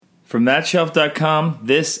From thatshelf.com,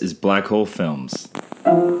 this is Black Hole Films.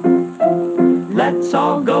 Let's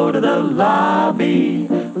all go to the lobby.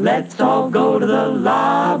 Let's all go to the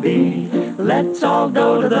lobby. Let's all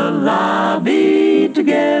go to the lobby to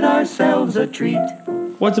get ourselves a treat.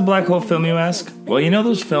 What's a black hole film, you ask? Well, you know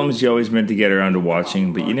those films you always meant to get around to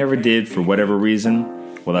watching, but you never did for whatever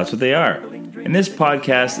reason? Well, that's what they are. And this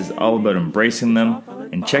podcast is all about embracing them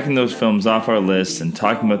and checking those films off our lists and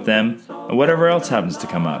talking about them and whatever else happens to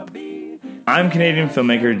come up. I'm Canadian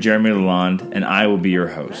filmmaker Jeremy Lalonde, and I will be your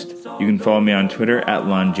host. You can follow me on Twitter at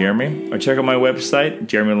LonJeremy, or check out my website,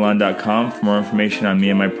 jeremylalonde.com, for more information on me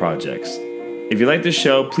and my projects. If you like this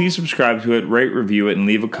show, please subscribe to it, rate, review it, and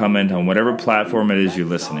leave a comment on whatever platform it is you're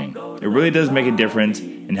listening. It really does make a difference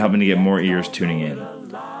in helping to get more ears tuning in.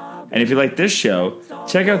 And if you like this show,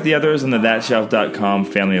 check out the others on the thatshelf.com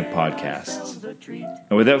family of podcasts.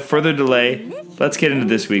 And without further delay, let's get into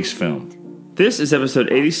this week's film. This is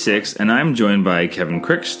episode 86, and I'm joined by Kevin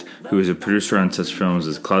Krixt, who is a producer on such films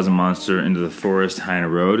as Closet Monster, Into the Forest, High on a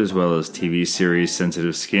Road, as well as TV series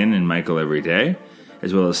Sensitive Skin and Michael Every Day,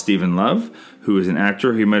 as well as Stephen Love, who is an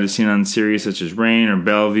actor who you might have seen on series such as Rain or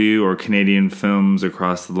Bellevue or Canadian films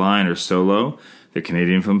Across the Line or Solo, the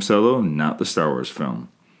Canadian film Solo, not the Star Wars film.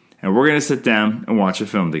 And we're going to sit down and watch a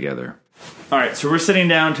film together. Alright, so we're sitting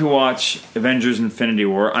down to watch Avengers Infinity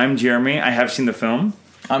War. I'm Jeremy. I have seen the film.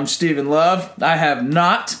 I'm Stephen Love. I have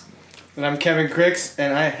not. And I'm Kevin Krixt,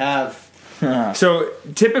 and I have. So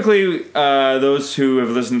typically, those who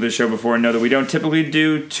have listened to the show before know that we don't typically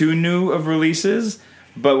do too new of releases.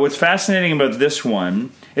 But what's fascinating about this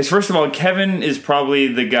one is, first of all, Kevin is probably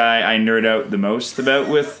the guy I nerd out the most about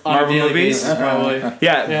with Marvel movies. Probably.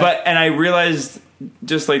 Yeah, and I realized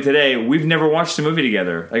just like today, we've never watched a movie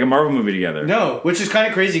together, like a Marvel movie together. No, which is kind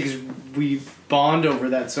of crazy because we bond over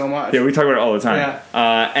that so much. Yeah, we talk about it all the time.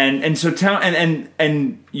 Yeah. And so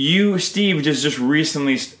and you, Steve, just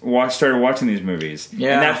recently started watching these movies.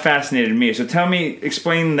 Yeah. And that fascinated me. So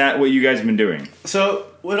explain that, what you guys have been doing. So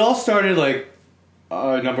it all started like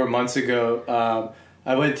a number of months ago.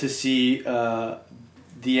 I went to see The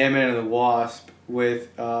Ant-Man and the Wasp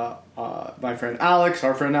with my friend Alex,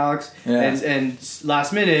 our friend Alex. Yeah. And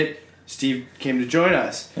last minute, Steve came to join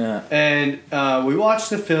us. Yeah. And we watched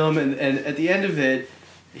the film, and at the end of it,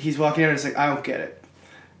 he's walking out and he's like, I don't get it.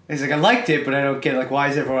 He's like, I liked it, but I don't get it. Like, why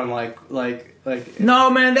is everyone like? No,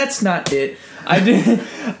 man, that's not it.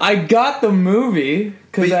 I got the movie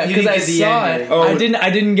because I saw it. Oh, I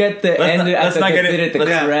didn't get the end at the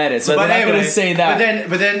credits. So I'm not going to say that.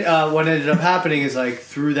 But then what ended up happening is, like,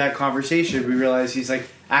 through that conversation, we realized he's like,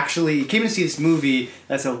 actually, he came to see this movie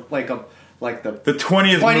that's the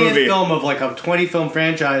 20th movie. film of like a 20 film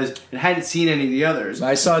franchise and hadn't seen any of the others.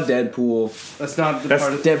 I saw Deadpool. That's not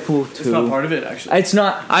part of Deadpool 2. It's not part of it, actually. It's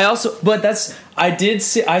not. I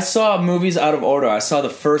saw movies out of order. I saw the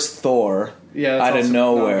first Thor. Yeah, that's out of also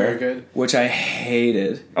nowhere, not very good. which I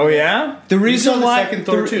hated. Oh yeah, the reason saw the why second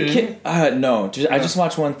Thor too, didn't you? No, I just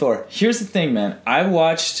watched one Thor. Here's the thing, man. I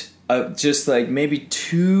watched just like maybe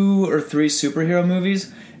 2 or 3 superhero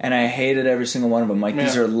movies, and I hated every single one of them. Like,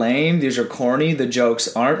 these are lame, these are corny, the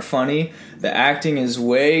jokes aren't funny, the acting is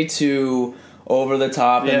way too over the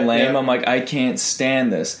top and lame. I'm like, I can't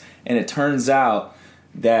stand this. And it turns out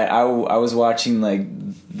that I was watching like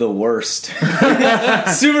the worst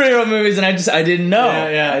superhero movies, and I didn't know.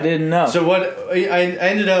 I didn't know. So what I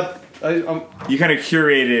ended up, you kind of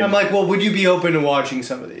curated. I'm like, well, would you be open to watching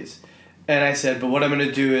some of these? And I said, but what I'm going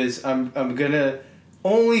to do is I'm going to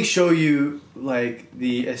only show you like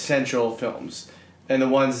the essential films and the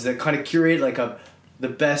ones that kind of curate like the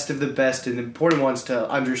best of the best and the important ones to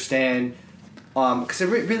understand, because it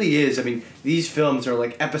really is. I mean, these films are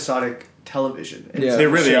like episodic television. Yeah, they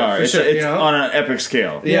really are. It's you know? on an epic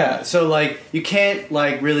scale. Yeah, so like you can't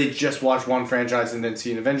like really just watch one franchise and then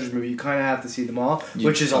see an Avengers movie. You kind of have to see them all,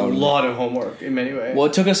 which is a lot of homework in many ways. Well,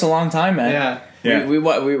 it took us a long time, man. Yeah. Yeah. We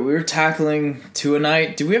were tackling 2 a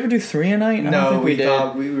night. Did we ever do 3 a night? I don't think we did.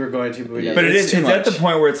 Thought we were going to, but we didn't. But It's it's at the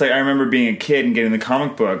point where it's like, I remember being a kid and getting the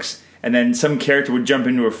comic books, and then some character would jump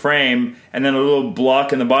into a frame, and then a little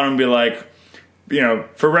block in the bottom would be like, you know,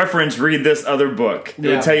 for reference, read this other book. It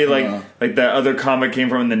would tell you like the other comic came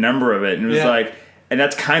from and the number of it, and it was like, and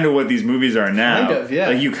that's kind of what these movies are now. Kind of, yeah.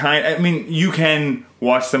 Like you can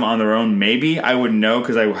watch them on their own. Maybe I wouldn't know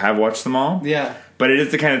because I have watched them all. Yeah. But it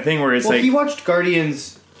is the kind of thing where it's well, like, he watched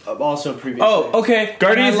Guardians also previously. Oh, okay.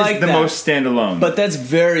 Guardians like is the that. most standalone. But that's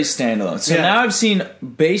very standalone. So now I've seen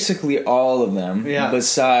basically all of them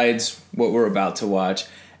besides what we're about to watch.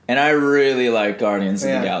 And I really like Guardians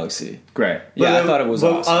of the Galaxy. Great. Yeah, I thought it was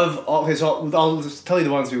awesome. I'll just tell you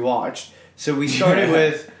the ones we watched. So we started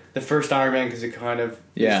with the first Iron Man because it kind of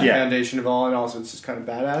Yeah. is the Yeah. foundation of all, and also it's just kind of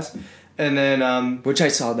badass. And then Which I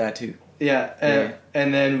saw that too.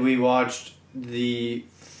 and then we watched the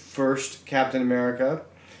first Captain America,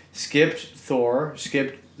 skipped Thor,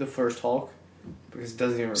 skipped the first Hulk because it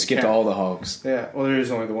doesn't even Skipped count. all the Hulks. Yeah, well, there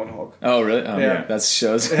is only the one Hulk. Oh, really? Oh, Yeah. That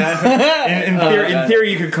shows. In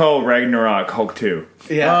theory, you could call Ragnarok Hulk 2.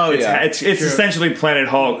 Yeah, Oh, It's, yeah. it's True. essentially Planet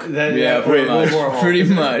Hulk, That, Yeah, pretty World much. War Hulk. Pretty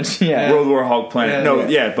much. Yeah. World War Hulk Planet. Yeah, no, yeah.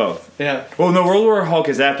 yeah, both. Yeah. Well, no, World War Hulk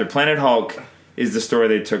is after. Planet Hulk is the story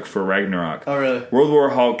they took for Ragnarok. Oh, really? World War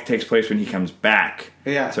Hulk takes place when he comes back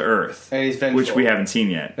Yeah. to Earth, And he's vengeful. which we haven't seen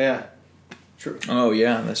yet. Yeah. True. Oh,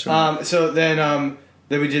 yeah, that's right. So then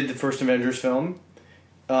we did the first Avengers film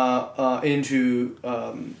into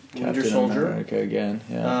Winter Captain Soldier, America again.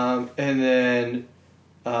 Yeah. and then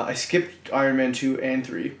I skipped Iron Man 2 and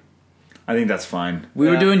 3. I think that's fine. we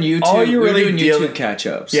were doing YouTube. All you're we were really doing dealing- YouTube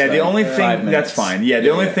catch-ups. Yeah, the like, only 5 thing minutes. that's fine. Yeah, the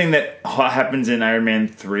only Yeah. thing that happens in Iron Man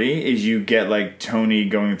 3 is you get like Tony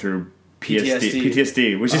going through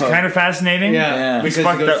PTSD, which is kind of fascinating. Yeah. Because He's he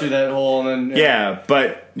fucked goes up. through that hole and then Yeah,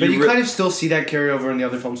 but you kind of still see that carry over in the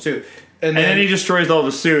other films too. and then he destroys all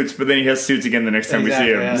the suits, but then he has suits again the next time we see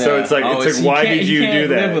him. Exactly, yeah. So it's like why did you do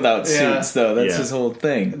that? Live without Yeah. suits, though. That's Yeah. his whole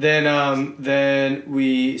thing. Then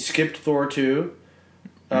we skipped Thor 2.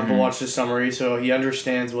 But watched the summary, so he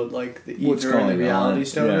understands what like the What's ether and the going reality on.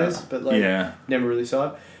 stone Yeah. is, but like Yeah, never really saw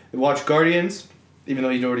it. We watched Guardians, even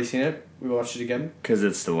though you'd already seen it. We watched it again. because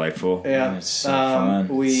it's delightful. Yeah, It's so fun.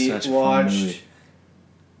 We Such a fun movie. watched.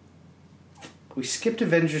 We skipped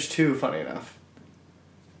Avengers 2. Funny enough,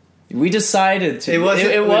 We decided to. It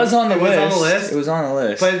wasn't- It was on the it was list. on the list? It was on the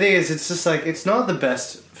list. but the thing is, it's just like it's not the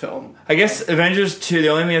best film. I guess Avengers 2, the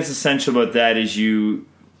only thing that's essential about that is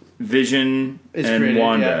Vision It's and created,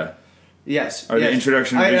 Wanda. Yes, Or the yes.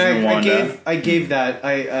 introduction of Vision and Wanda. I gave that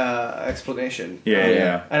explanation.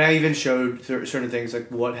 Yeah. And I even showed certain things like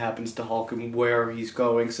what happens to Hulk and where he's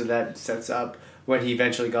going, so that sets up when he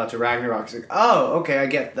eventually got to Ragnarok. It's like, oh, okay, I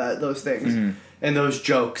get that those things and those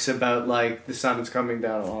jokes about like the sun is coming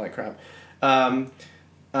down and all that crap.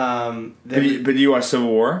 Then But you watch Civil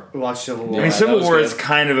War? we watched Civil War. I mean, that Civil was War good. is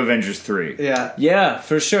kind of Avengers 3. Yeah. yeah,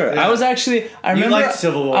 for sure. Yeah. I was actually. I You remember. liked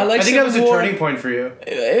Civil War. I liked think Civil that was War. a turning point for you.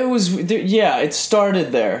 It was. Yeah, it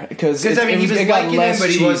started there because Because I mean, he was it got liking them, less but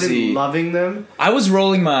he cheesy. wasn't loving them. I was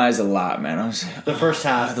rolling my eyes a lot, man. I was like, The first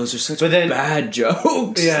half. those are such But then- bad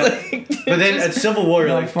jokes. Yeah. Like, But then at Civil War, you're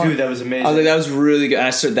not like, fun. dude, that was amazing. I was like, that was really good.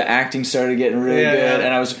 The acting started getting really Yeah, good,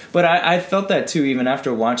 yeah. and but I felt that too. Even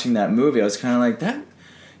after watching that movie, I was kind of like that.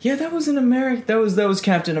 Yeah, that was an America. That was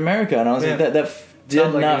Captain America, and I was Yeah. like, that did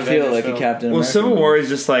Sounds like not an feel Avengers like film. a Captain Well, America. Civil movie. War is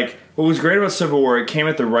just like what was great about Civil War. It came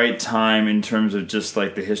at the right time in terms of just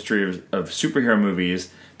like the history of superhero movies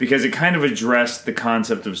because it kind of addressed the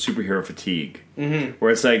concept of superhero fatigue,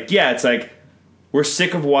 where it's like we're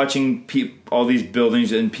sick of watching all these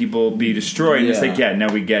buildings and people be destroyed. And it's like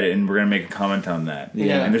now we get it, and we're gonna make a comment on that.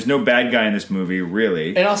 Yeah. And there's no bad guy in this movie,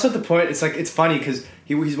 really. And also at the point, it's like it's funny because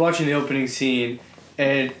he's watching the opening scene,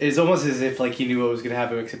 and it's almost as if like he knew what was going to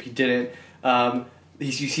happen, except he didn't.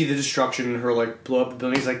 You see the destruction and her like blow up the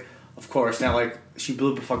building. He's like, of course. Now like she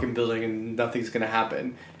blew up a fucking building and nothing's going to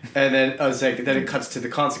happen. And then I was like, then it cuts to the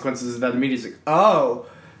consequences of that immediately. He's like, oh,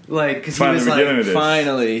 like because he Finally, was we're dealing like, with this.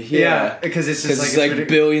 Finally, yeah, because it's just Because it's like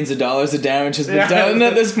billions of dollars of damage has been Yeah. done. And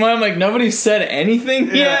at this point, I'm like, nobody said anything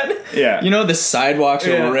Yeah. yet. Yeah. You know, the sidewalks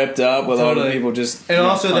Yeah. are ripped up with all Totally. the people just. And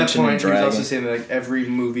also at that punching and point, he was dragging. also saying that like every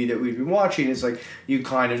movie that we've been watching is like you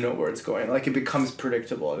kind of know where it's going. Like it becomes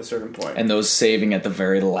predictable at a certain point. And those saving at the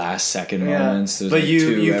very last second moments. There's But like you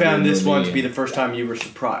two found every this one movie. to be the first time you were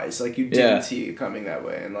surprised. Like you didn't Yeah. see it coming that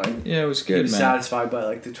way, and like Yeah, it was you good, were man. satisfied by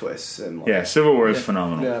like the twists and like, Yeah, Civil War is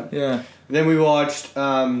phenomenal. yeah. Yeah. Then we watched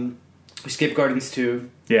we skipped Guardians 2.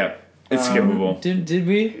 Yeah, it's skippable. Did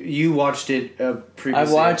we? You watched it I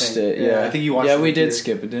previously. watched think. it. Yeah, I think you watched. Yeah, it we did too.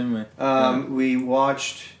 skip it, didn't we? We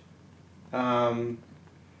watched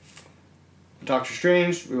Doctor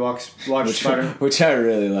Strange. We watched Spider. Which I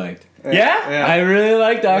really liked. Yeah? I really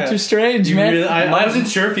like Doctor Yeah. Strange, You man. really- I wasn't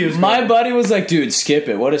sure if he was. My going. buddy was like, "Dude, skip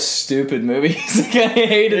it. What a stupid movie." He's like, "I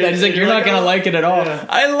hated that." He's like, "You're not gonna like it at all." Yeah.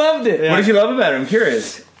 I loved it. What did you love about it? I'm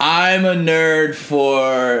curious. I'm a nerd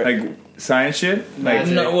for Like science shit? Like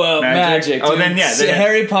Magic. magic. Oh, dude. then yeah. Then,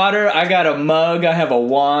 Harry Potter. I got a mug. I have a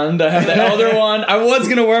wand. I have the Elder Wand. I was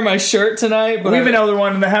gonna wear my shirt tonight, but we have an Elder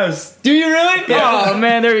Wand in the house. Do you really? Yeah. Oh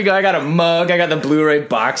man, there you go. I got a mug. I got the Blu-ray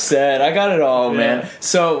box set. I got it all, man.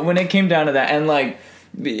 So when it came down to that, and like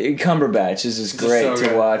Cumberbatch is just great so to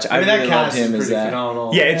good. watch. I mean, really that loved cast him is as pretty that. Oh,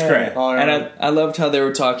 phenomenal. Yeah, it's great. All And around. I loved how they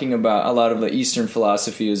were talking about a lot of the Eastern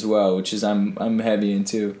philosophy as well, which is I'm heavy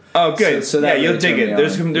into. Oh, good. So yeah, that you'll really dig turned it. me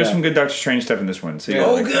There's on. some good Doctor Strange stuff in this one. So Yeah. you'll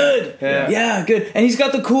Oh, like that. good. Yeah. Good. And he's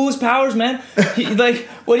got the coolest powers, man. Like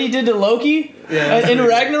what he did to Loki Yeah. in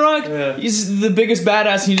Ragnarok. Yeah. He's the biggest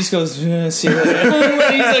badass. And he just goes, see you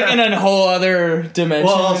later. He's like in a whole other dimension.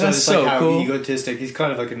 Well, also, That's it's so like how cool. egotistic. He's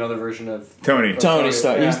kind of like another version of. Tony. Tony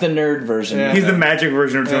Stark. Yeah. He's the nerd version. Yeah. He's the magic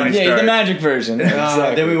version of Tony Yeah, Stark. he's the magic version.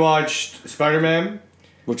 Exactly. Then we watched Spider-Man.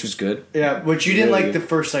 Which was good. Yeah, which you didn't Really like good. the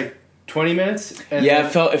first 20 minutes. And Yeah,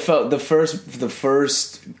 then- it felt the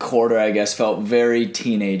first quarter, I guess, felt very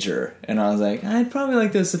teenager, and I was like, I'd probably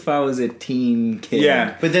like this if I was a teen kid.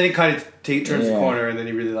 Yeah. But then it kind of turns the Yeah. corner, and then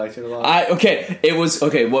he really liked it a lot. It was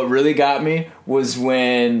okay. What really got me was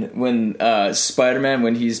when Spider-Man,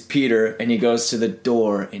 when he's Peter and he goes to the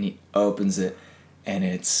door and he opens it, and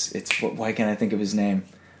it's why can't I think of his name?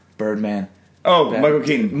 Birdman. Oh, Michael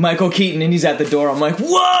Keaton. Michael Keaton, and he's at the door. I'm like,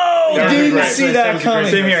 whoa! That was Didn't great. see That that was coming.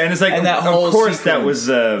 great. Same here, and it's like, And that of whole course, that sequence. was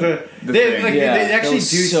the they, thing. like, Yeah, they that actually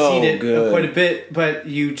was do so seed it good. quite a bit, but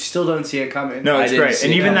you still don't see it coming. No, I it's didn't great, see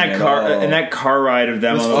and it even coming that at car all. and that car ride of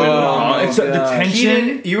them Was on the way to the phenomenal. mall. It's the Oh, tension.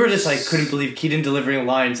 Keaton, you were just like couldn't believe Keaton delivering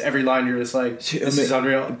lines. Every line you're just like, this is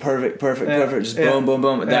unreal. Perfect. Yeah. Just Yeah. boom, boom,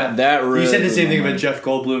 boom. Yeah. That really. You said the same blew thing my about mind. Jeff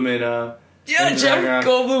Goldblum in Yeah, in Jeff Ragnarok.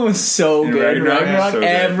 Goldblum was so In good. Ragnarok, Ragnarok, so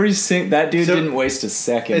good. that dude So- didn't waste a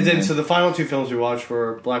second. And then, man. so the final two films we watched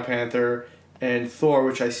were Black Panther and Thor,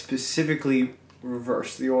 which I specifically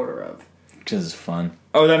reversed the order of. because it's fun.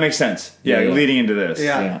 Oh, that makes sense. Yeah, Yeah. leading into this.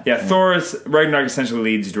 Yeah. Yeah, Thor's Ragnarok essentially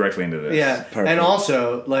leads directly into this. Yeah, Perfect. and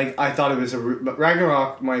also, like, I thought it was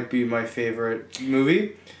Ragnarok might be my favorite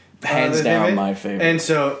movie. Hands that they down, made. my favorite. And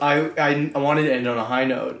so I wanted to end on a high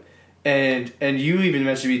note. And you even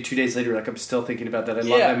mentioned to me 2 days later, like, I'm still thinking about that. I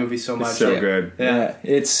love Yeah. that movie so much. It's so Yeah. good. Yeah.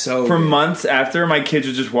 It's so For good. months after, my kids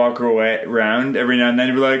would just walk around every now and then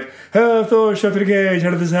and be like, "Oh, Thor, shut the cage. How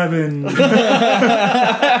did this happen?"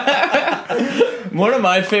 One of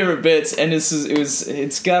my favorite bits, and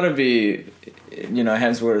it's gotta be,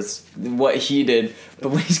 Hemsworth's what he did, but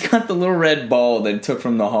when he's got the little red ball that he took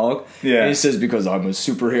from the Hulk, Yeah. and he says, because I'm a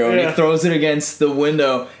superhero, and Yeah. he throws it against the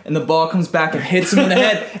window, and the ball comes back and hits him in the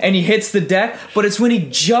head, and he hits the deck, but it's when he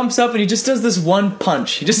jumps up and he just does this one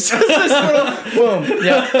punch. He just does this little boom.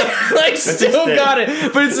 Yeah. Like, still sick. got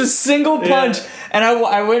it, but it's a single punch. And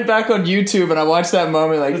I went back on YouTube and I watched that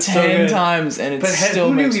moment like It's so 10 good. times, and it But still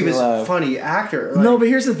who knew makes he me was a laugh. funny actor? Like, No, but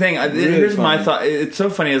here's the thing. Here's my funny. thought. It's so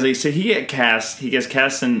funny. As they say, he gets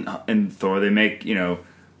cast in Thor. They make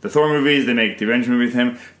the Thor movies. They make the Avengers movie with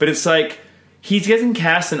him. But it's like he's getting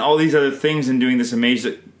cast in all these other things and doing this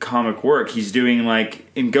amazing comic work. He's doing like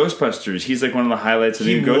in Ghostbusters. He's like one of the highlights of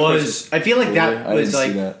he the Ghostbusters. was. I feel like Really? that I was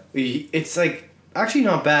didn't see like. that. It's like actually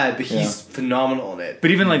not bad, but he's Yeah. phenomenal in it.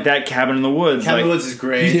 But even like that Cabin in the Woods. Cabin in like, the Woods is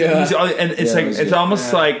great. Yeah. and it's Yeah, like it was it's good.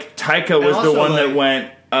 almost Yeah. like Taika was the also, one that like-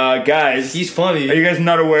 went, guys. He's funny. Are you guys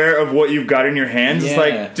not aware of what you've got in your hands? It's Yeah.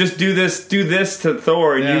 like just do this to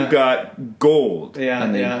Thor, and Yeah. you've got gold. yeah,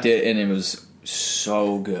 And they yeah. did, and it was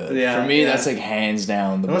so good. Yeah, For me, yeah. that's like hands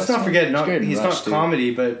down the And let's best not one. forget, It's great in he's Rush, not dude.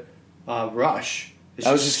 comedy, but Rush. It's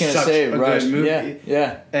I was just gonna such say a Rush. good movie.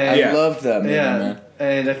 Yeah. And- I Yeah. loved that movie, Yeah, man.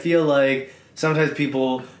 and I feel like sometimes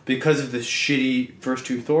people, because of the shitty first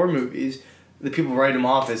two Thor movies, the people write him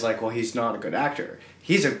off as like, well, he's not a good actor.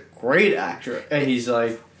 He's a great actor, and he's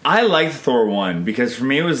like, I liked Thor 1 because for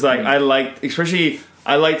me it was like I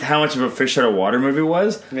liked how much of a fish out of water movie it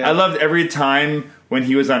was. Yeah. I loved every time when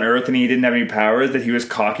he was on Earth and he didn't have any powers that he was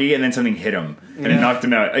cocky and then something hit him and it Yeah. knocked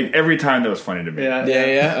him out. Like every time that was funny to me.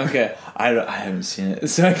 Yeah. Okay. I haven't seen it,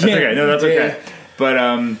 so I can't. Okay, no, that's okay. But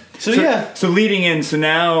So, so leading in, so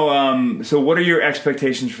now, so what are your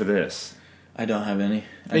expectations for this? I don't have any.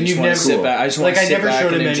 I And just you've want never- to sit back. I just want Like, to I sit never back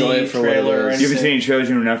showed and him enjoy any it for what trailer it or is. You haven't seen any shows,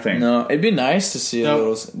 you know nothing. No, it'd be nice to see a No.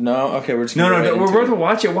 little. No, okay, we're just No, gonna wait we're until- about to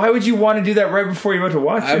watch it. Why would you want to do that right before you're about to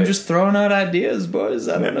watch it? I'm just throwing out ideas, boys.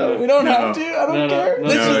 I don't know. We don't No. have to. I don't No, care. no,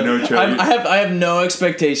 This no, is- no, Joe. I have no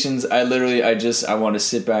expectations. I want to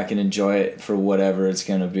sit back and enjoy it for whatever it's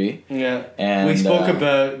gonna be. yeah. And, we spoke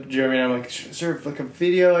about Jeremy, and I'm like, is there like a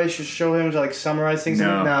video I should show him to like summarize things?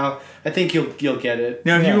 No. No, I think you'll get it.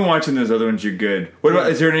 Now, if Yeah. you've been watching those other ones, you're good. What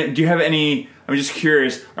about? Do you have any? I'm just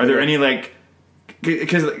curious. Are there any like?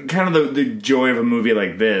 Because kind of the joy of a movie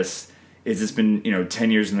like this is it's been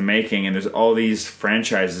 10 years in the making, and there's all these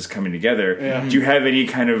franchises coming together. Yeah. Do you have any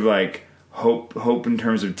kind of like hope in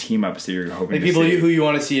terms of team ups that you're hoping Like to people see, who you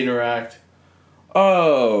want to see interact.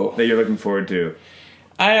 Oh, that you're looking forward to?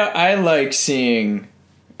 I like seeing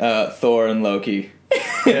Thor and Loki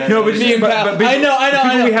Yeah. No, but Me and Pat. but I know.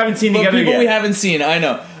 people we haven't seen But together people yet. we haven't seen. I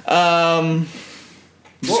know.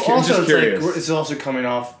 Well, also, just curious. it's also coming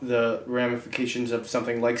off the ramifications of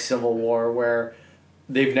something like Civil War, where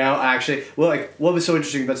they've now actually. Well, like, what was so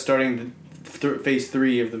interesting about starting the phase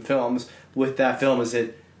 3 of the films with that film is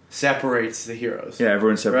it separates the heroes. Yeah,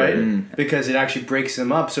 everyone's Right? separated. Because it actually breaks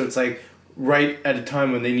them up, so it's like right at a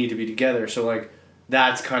time when they need to be together. So, like,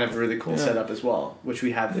 that's kind of a really cool setup as well, which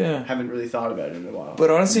we haven't really thought about in a while.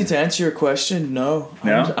 But honestly, to answer your question, no.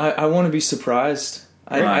 No? I want to be surprised.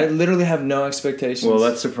 I Right. literally have no expectations. Well,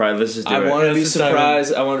 let's just do it. I want to be Let's just dive in.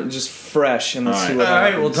 surprised. I want to just fresh and let's All see right. what All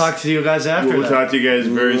happens. right, we'll talk to you guys after We'll that. talk to you guys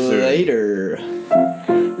very soon. later.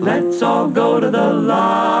 Let's all go to the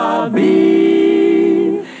lobby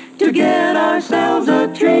to get ourselves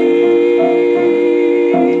a treat.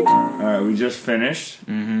 All right, we just finished.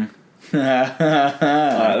 All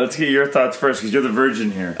right, let's get your thoughts first because you're the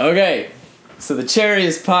virgin here. Okay, so the cherry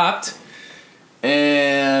is popped,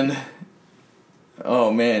 and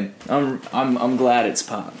oh man, I'm glad it's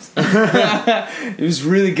popped. It was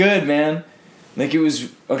really good, man. Like it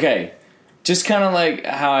was okay, just kind of like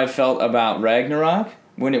how I felt about Ragnarok.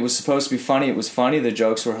 When it was supposed to be funny, it was funny. The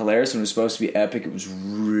jokes were hilarious. When it was supposed to be epic, it was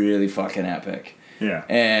really fucking epic. Yeah.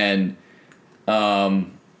 And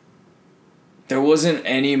there wasn't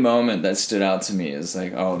any moment that stood out to me as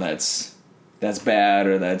like, oh, that's bad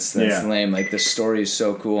or that's Yeah. lame. Like the story is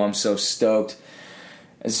so cool. I'm so stoked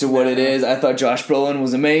as to what it is. I thought Josh Brolin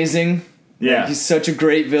was amazing. Yeah. Like, he's such a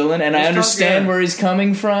great villain, and I He's understand yeah. where he's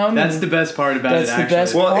coming from. That's the best part about That's it, the actually.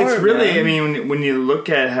 best Well, it's part, really, man. I mean, when you look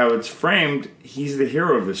at how it's framed, he's the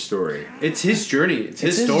hero of the story. It's his journey. It's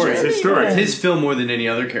his his story. journey, It's his story. It's his film more than any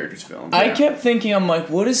other character's film. I Yeah. kept thinking, I'm like,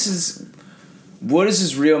 what is his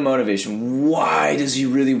real motivation? Why does he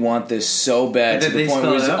really want this so bad That to the they point where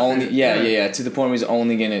spell he's it out only for you. Yeah. to the point where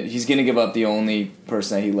he's gonna give up the only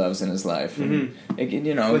person that he loves in his life. And it,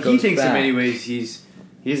 you know, Well, it he goes thinks back. in many ways he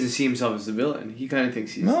doesn't see himself as the villain. He kind of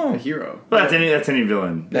thinks he's No. a hero. Well, that's any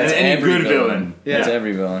villain. That's any every good villain. Yeah. That's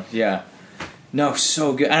every villain. Yeah. No,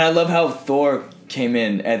 so good, and I love how Thor came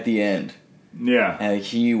in at the end. Yeah. And like,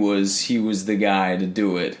 he was the guy to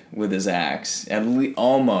do it with his axe. At least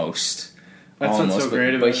almost. That's what's so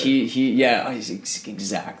great about but it. Exactly. Yeah.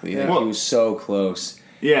 Like, he was so close.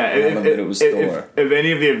 Yeah. I love that it was Thor. If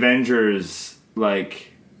any of the Avengers,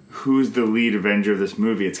 like, who's the lead Avenger of this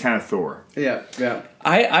movie, it's kind of Thor. Yeah, yeah.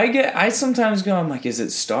 I sometimes go, I'm like, is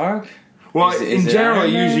it Stark? Well, Is in it general, it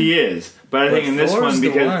Iron Man? usually is. But I think in this Thor's one, the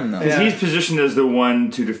because one, though. Yeah. he's positioned as the one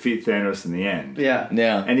to defeat Thanos in the end. Yeah.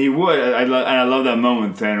 Yeah. And he would. I love that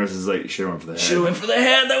moment. Thanos is like, should have went for the head. Should have went for the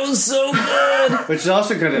head. That was so good. Which is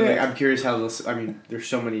also kind of like, I'm curious how this, I mean, there's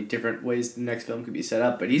so many different ways the next film could be set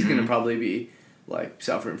up, but he's going to probably be, like,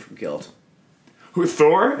 suffering from guilt. Who,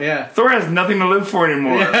 Thor? Yeah. Thor has nothing to live for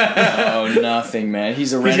anymore. Oh, nothing, man.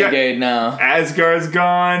 He's a He's got- renegade now. Asgard's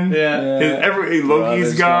gone. Yeah. Loki's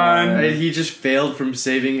Brother's gone. gone. And he just failed from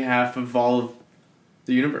saving half of all of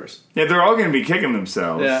the universe. Yeah, they're all going to be kicking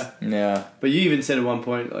themselves. Yeah. Yeah. But you even said at one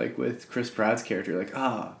point, like, with Chris Pratt's character, like,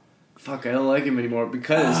 fuck, I don't like him anymore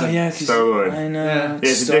because... Oh, like, yeah, 'cause Star-Lord. I know. Yeah. Yeah,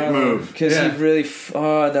 it's a dick move. Because Yeah. he really...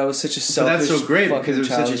 that was such a But selfish that's so great fucking because it was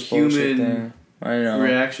such a childish bullshit human thing. I know.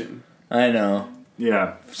 reaction. I know.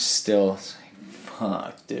 Yeah. Still, it's like,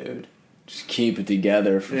 fuck, dude. Just keep it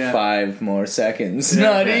together for Yeah. 5 more seconds. Yeah.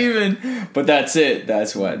 Not Yeah. even. But that's it.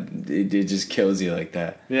 That's what. It just kills you like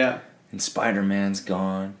that. Yeah. And Spider-Man's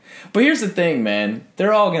gone. But here's the thing, man.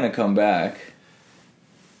 They're all gonna come back.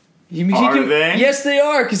 Are they? Yes, they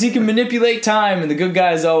are, because he can manipulate time, and the good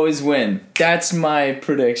guys always win. That's my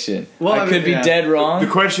prediction. Well, I could be yeah. dead wrong. The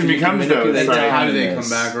question but he can becomes, though, manipulate it's like, time How do in they this.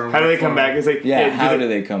 come back? Or How do they come back? It's like, Yeah, how do do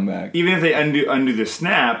they come back? even if they undo the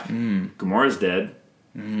snap, Gamora's dead.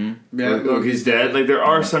 Yeah, Loki's dead. Like, there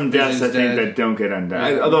are some deaths, I Vision's think, dead. that don't get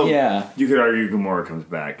undone. Yeah. Although, Yeah. you could argue Gamora comes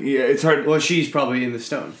back. Yeah, it's hard. Well, she's probably in the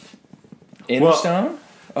stone. In Well, the stone?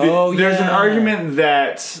 Oh, There's yeah. an argument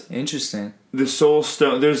that Interesting. the Soul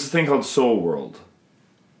Stone... There's a thing called Soul World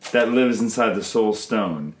that lives inside the Soul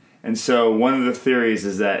Stone. And so one of the theories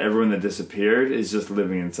is that everyone that disappeared is just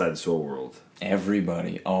living inside Soul World.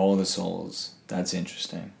 Everybody, all the souls. That's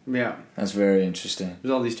interesting. Yeah. That's very interesting.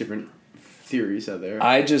 There's all these different theories out there.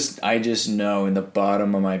 I just know in the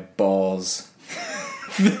bottom of my balls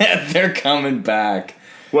that they're coming back.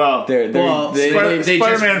 Well, Well,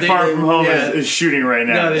 Spider-Man Far From Home is shooting right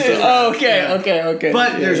now. No, they just- Oh, okay, Yeah. okay.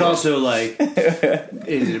 But Yeah, there's yeah. also like,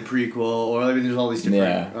 is it a prequel or I mean, there's all these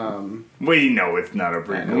different. Yeah. We know it's not a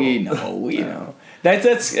prequel. We know.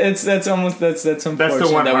 That's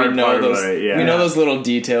unfortunate one that hard we know part those. about it, yeah. We know those little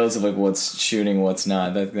details of like what's shooting, what's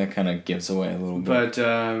not. That kind of gives away a little bit.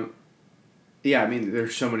 But yeah, I mean,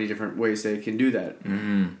 there's so many different ways they can do that.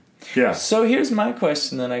 Yeah. So here's my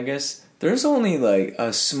question then, I guess. There's only like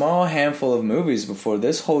a small handful of movies before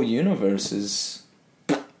this whole universe is...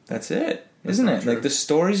 That's it, isn't it? true. Like the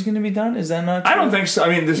story's going to be done? Is that not true? I don't think so. I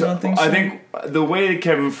mean, You don't think so? I think the way that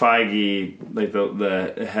Kevin Feige, like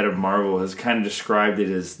the head of Marvel, has kind of described it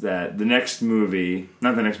is that the next movie,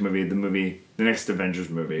 not the next movie, the next Avengers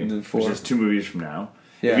movie, The which four. is 2 movies from now.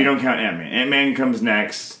 Yeah. If you don't count Ant-Man. Ant-Man comes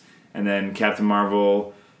next, and then Captain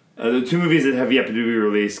Marvel. The 2 movies that have yet to be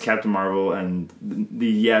released, Captain Marvel and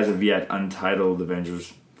the as of yet untitled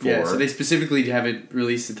Avengers 4. Yeah, so they specifically haven't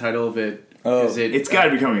released the title of it. Oh. 'cause It's got to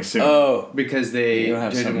be coming soon. Oh. because they You don't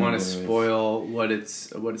have didn't something want to to do with- spoil what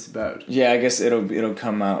it's about. Yeah, I guess it'll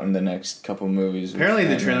come out in the next couple movies. Apparently,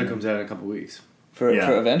 the trailer And, comes out in a couple weeks. for Yeah.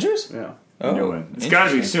 Avengers. Yeah. Oh, No way. It's got to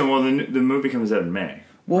be interesting. soon. Well, the movie comes out in May.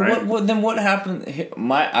 Well, right? what then? What happened? So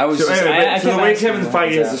anyway, so the way Kevin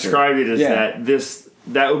Feige has described described it is Yeah.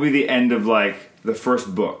 that will be the end of like the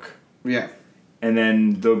first book, Yeah. and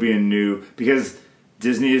then there'll be a new because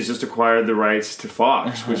Disney has just acquired the rights to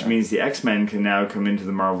Fox, which means the X-Men can now come into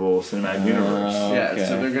the Marvel Cinematic Universe. Yeah, Okay.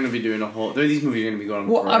 so they're going to be doing a whole... These movies are going to be going on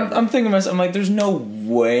Well, forever. I'm thinking to myself, I'm like, there's no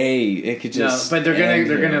way it could No, just. but they're gonna end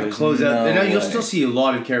they're here. gonna There's close out. no Now you'll way. still see a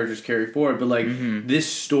lot of characters carry forward, but like this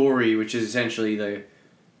story, which is essentially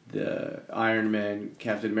the Iron Man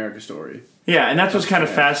Captain America story. Yeah, and that's what's kind of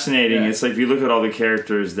Yeah. fascinating. Yeah. It's like if you look at all the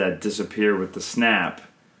characters that disappear with the snap,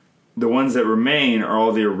 the ones that remain are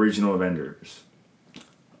all the original Avengers.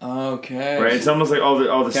 Okay. Right? It's almost like all the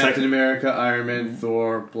Captain second. America, Iron Man,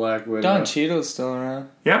 Thor, Black Widow. Don Cheadle's still around.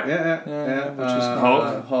 Yep. Yeah, which is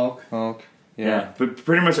Hulk. Hulk. Hulk. Yeah. Yeah. But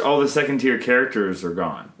pretty much all the second tier characters are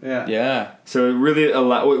gone. Yeah. Yeah. So it really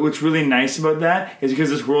what's really nice about that is because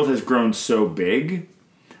this world has grown so big,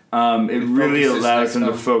 it really focuses allows next them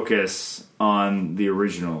to on- focus on the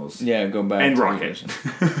originals. Yeah, go back. And to the Rocket.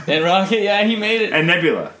 original. And Rocket, yeah, he made it. And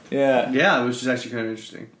Nebula. Yeah. Yeah, which is actually kind of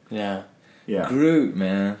interesting. Yeah. Yeah. Groot,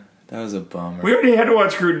 man. That was a bummer. We already had to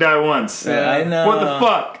watch Groot die once. I know. What the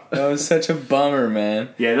fuck? That was such a bummer, man.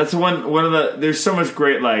 Yeah, that's one of the. There's so much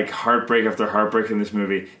great like heartbreak after heartbreak in this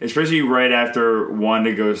movie, especially right after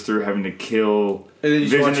Wanda goes through having to kill And then you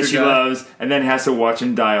Vision watch that her she die. loves, and then has to watch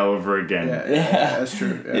him die all over again. Yeah. That's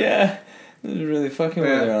true. Yeah. It was really fucking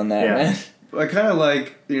Yeah. with her on that, Yeah. man. I kind of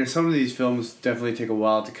like, some of these films definitely take a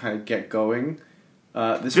while to kind of get going.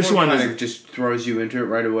 This one one kind is- of just throws you into it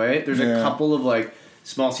right away. There's a Yeah. couple of like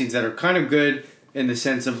small scenes that are kind of good in the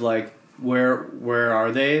sense of like where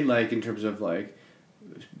are they, like in terms of like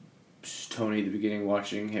Tony at the beginning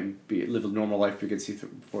watching him live a normal life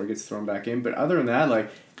before he gets thrown back in. But other than that, like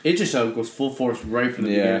it just goes full force right from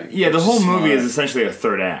the Yeah. beginning. Yeah, the whole Smart. movie is essentially a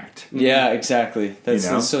third act. Yeah, exactly. That's, You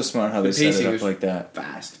know? that's so smart how The they set it pacing up is like that.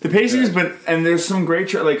 Fast. The pacing has been, and there's some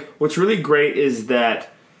great, like what's really great is that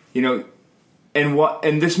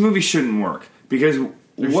and this movie shouldn't work because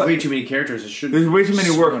There's way too many characters. It should. there's way too many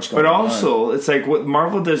So work, much but going on. also it's like what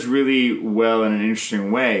Marvel does really well in an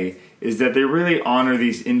interesting way is that they really honor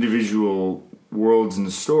these individual worlds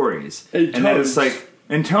and stories, And that it's tones. like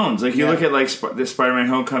in tones. Like you Yeah. look at like the Spider-Man: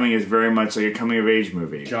 Homecoming is very much like a coming of age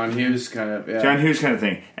movie. John Hughes kind of. Yeah. John Hughes kind of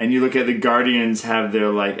thing. And you look at the Guardians have their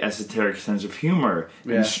like esoteric sense of humor,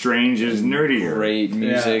 Yeah. and Strange is nerdier. Great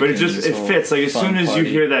music. But it and just this it whole fits. Like as fun soon as party. you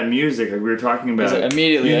hear that music, like we were talking about, It's like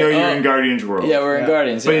immediately you know like, you're oh. in Guardians World. Yeah, we're in Yeah.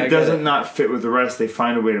 Guardians. But yeah, I it get doesn't not fit with the rest. They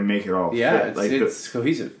find a way to make it all Yeah, fit. Like it's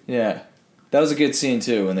cohesive. Yeah. That was a good scene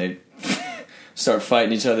too when they start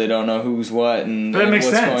fighting each other. They don't know who's what and, But that and makes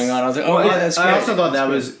what's sense. going on. I was like, oh Well, yeah, that's great. I also thought that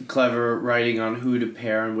That's was clever writing on who to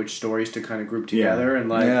pair and which stories to kind of group Yeah. together and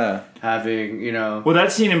like Yeah. having well,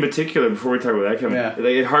 that scene in particular. Before we talk about that, Kevin, Yeah. like,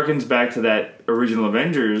 it harkens back to that original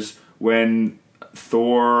Avengers when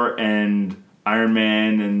Thor and Iron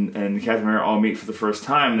Man and Captain America all meet for the first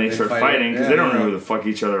time. And they start fight, fighting because yeah, they don't know yeah. who the fuck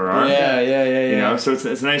each other are. Yeah. You know, so it's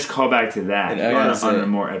a nice callback to that It on, is, on yeah. a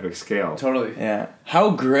more epic scale. totally. Yeah.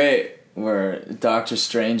 How great were Doctor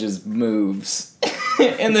Strange's moves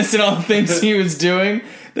in this and all the things he was doing?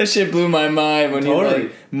 That shit blew my mind when he Totally.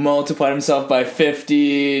 like multiplied himself by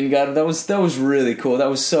 50 and got that was really cool. That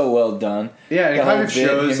was so well done. Yeah, and it The kind whole of bit,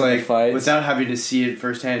 shows him in the like fights. without having to see it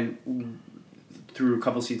firsthand through a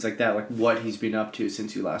couple scenes like that, like what he's been up to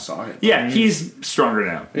since you last saw him. Yeah, he's stronger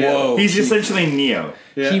now. Whoa. He's essentially Neo.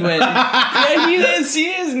 Yeah. He went. Yeah, he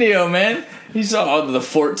is Neo, man. He saw all the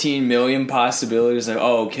 14 million possibilities. Like,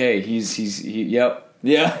 oh, okay, yep.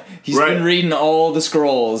 Yeah, he's Right. been reading all the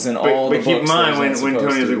scrolls and all But the keep in books. mind that when he's Tony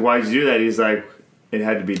supposed was to. like, "Why'd you do that?" He's like, "It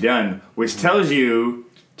had to be done," which tells you.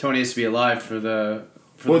 Tony has to be alive for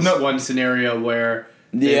Well, this no- one scenario where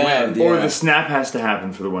Yeah, Or the snap has to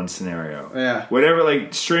happen for the one scenario. Yeah. Whatever,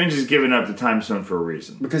 like, Strange is giving up the time stone for a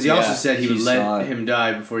reason. Because he Yeah, also said he would let saw it. him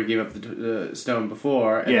die before he gave up the stone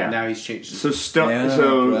before, and Yeah. now he's changed. So,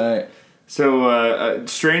 right.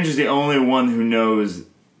 Strange is the only one who knows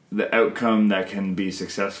the outcome that can be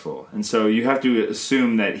successful. And so you have to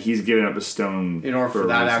assume that he's giving up a stone in order for a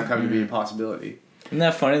that reason. outcome to be a possibility. Isn't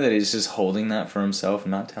that funny that he's just holding that for himself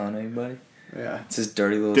and not telling anybody? Yeah. It's his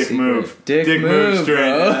dirty little Dick secret. move. Dick move, Strange.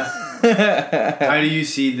 bro. How do you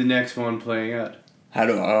see the next one playing out?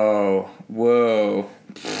 Whoa.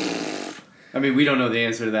 I mean, we don't know the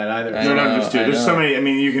answer to that either. I No, know, just do. I There's know. so many. I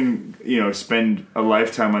mean, you can spend a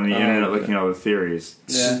lifetime on the internet okay. looking at all the theories.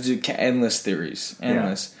 Just do endless theories.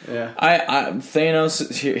 Endless. Yeah.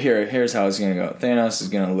 Thanos, here's how it's going to go. Thanos is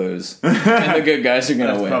going to lose. And the good guys are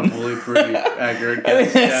going to That's win. probably pretty accurate. I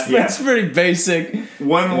think guess. that's pretty basic.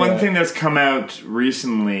 One thing that's come out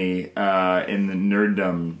recently in the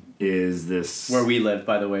nerddom is this Where we live,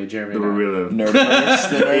 by the way, Jeremy. where and I. we live. Nerdiverse.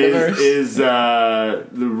 The Nerdiverse. Is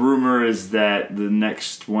the rumor is that the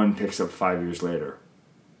next one picks up 5 years later.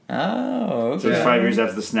 Oh, So okay. it's 5 years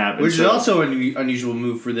after the snap. And Which is so- also an unusual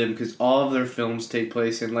move for them because all of their films take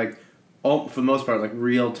place in for the most part, like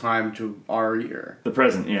real time to our year. the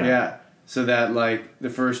present. Yeah. So that like the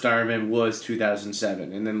first Iron Man was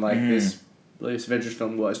 2007, and then like this latest Avengers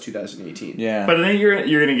film was 2018. Yeah. But I think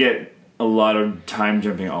you're gonna get a lot of time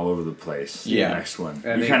jumping all over the place. in Yeah. the next one. I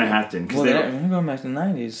You think- kind of have to because well, they're going back to the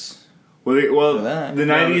 90s. well for that. the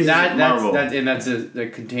 90s that, is Marvel. that's a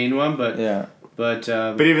contained one, but Yeah. but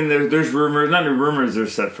But even there's rumors, not rumors,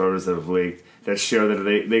 there's set photos that have leaked that show that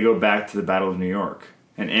they go back to the Battle of New York,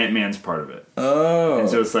 and Ant-Man's part of it. Oh. And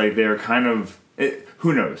so it's like they're kind of,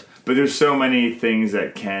 who knows? But there's so many things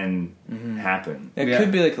that can happen. It Yeah.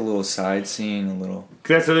 could be like a little side scene, a little.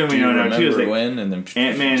 Because that's the thing we Do you know now too. Is remember like when? And then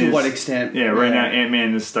Ant-Man to is, what extent? Yeah, right now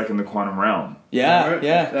Ant-Man is stuck in the quantum realm. Yeah,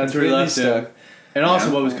 yeah, That's where he completely left stuck. it. And also,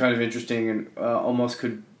 Yeah. what was kind of interesting and almost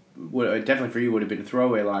definitely for you would have been a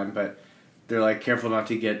throwaway line, but they're like careful not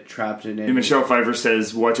to get trapped in it. And Michelle Pfeiffer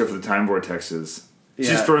says, "Watch out for the time vortexes." She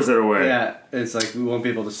Yeah. just throws that away. Yeah, it's like we won't be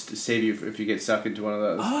able to save you if you get stuck into one of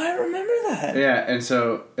those. Oh, I remember that. Yeah, and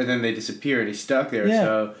then they disappear and he's stuck there. Yeah.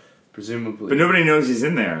 So presumably, But nobody knows he's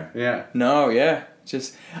in there. Yeah, No, yeah.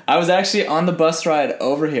 Just I was actually on the bus ride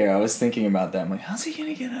over here. I was thinking about that. I'm like, how's he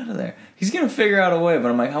gonna get out of there? He's gonna figure out a way. But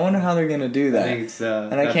I'm like, I wonder how they're gonna do I that. think it's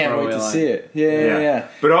And I that can't wait throwaway to line. see it. Yeah.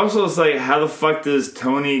 But also, it's like, how the fuck does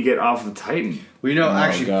Tony get off the Titan? Well,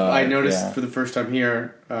 actually, God, I noticed yeah. for the first time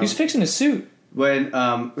here He's fixing his suit. when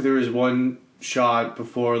there was one shot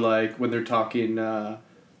before, like when they're talking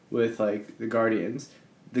with like the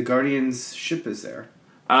Guardians ship is there.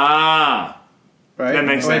 Ah, Right? That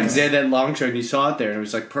makes Like, sense. they had that long shot and you saw it there and it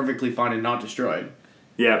was like perfectly fine and not destroyed.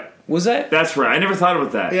 yeah, Was that? that's right. I never thought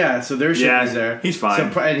about that. Yeah, so their ship Yeah, is there. he's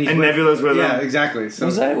fine. So, and And Nebula's with yeah, him. exactly. So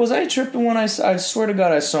Was I tripping when I swear to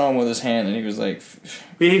God I saw him with his hand and he was like.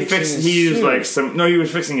 He fixing fixed. his He used suit. like some. No, he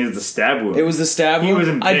was fixing the stab wound. It was the stab He wound? was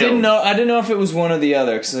I didn't impaled. know. I didn't know if it was one or the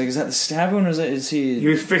other. Cause like, is that the stab wound or is he? He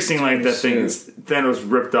was fixing like that thing. Suit. Thanos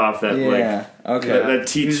ripped off that Yeah. Okay. that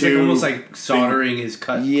T2. he was like almost like soldering his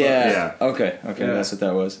cut. Yeah. Yeah. Okay. Yeah. That's what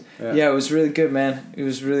that was. Yeah. Yeah. It was really good, man. It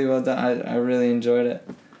was really well done. I really enjoyed it.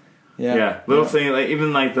 Yeah. Yeah, little thing like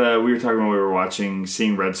even like we were talking when we were watching,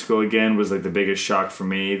 seeing Red Skull again was like the biggest shock for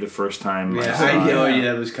me the first time. Yeah, saw I had it. no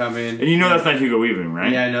idea that was coming. And you know that's not Hugo Weaving,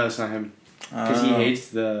 right? Yeah, I know it's not him because he hates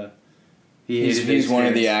the. He's one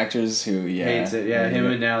of the actors who hates it. Yeah, him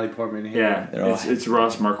and Natalie Portman. Hate Yeah, They're all- it's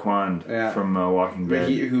Ross Marquand Yeah. from Walking But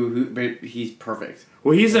Dead. but he's perfect.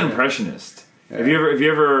 Well, he's an impressionist. Have you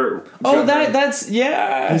ever? Oh, that's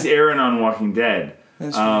yeah. He's Aaron on Walking Dead.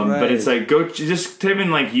 That's But it's like just type in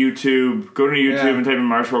like YouTube. Go to YouTube Yeah. and type in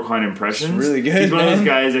Marshall Klein impressions. It's really good, He's one of those man.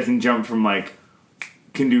 guys that can jump from like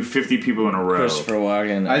can do 50 people in a row. Christopher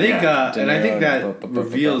Walken. I think, Yeah. and I think De that Niro,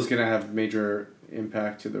 reveal is going to have major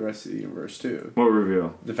impact to the rest of the universe too. What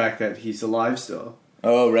reveal? The fact that he's alive still.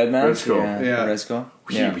 Oh, Red Man. Red Skull. Yeah. Red Skull.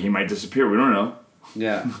 He might disappear. We don't know.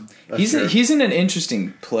 Yeah, He's in an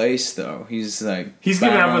interesting place though. He's like He's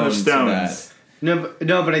giving up on bound the to stones.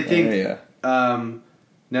 no, but I that think area.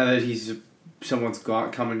 now that someone's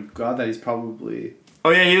come and got that, he's probably Oh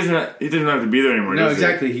yeah, he doesn't have to be there anymore. no does he?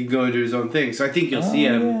 exactly. He can go and do his own thing. So I think you'll see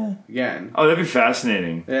him again. Oh, that'd be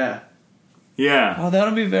fascinating. Yeah. Yeah. Oh,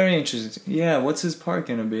 that'll be very interesting. Yeah, what's his part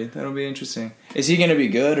gonna be? That'll be interesting. Is he gonna be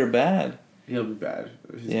good or bad? He'll be bad.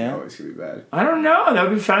 He's Yeah. always gonna be bad. I don't know. That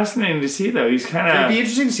would be fascinating to see though. He's kind It'd be of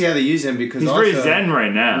interesting to see how they use him because he's also, very zen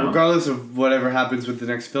right now. regardless of whatever happens with the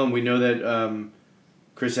next film, we know that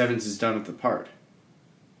Chris Evans is done with the part.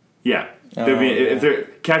 Yeah. There'll be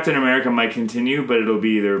Captain America might continue, but it'll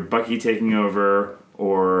be either Bucky taking over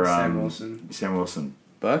or Sam Wilson.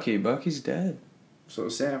 Bucky's dead. So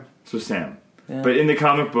Sam. Yeah. But in the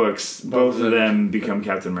comic books, both of them become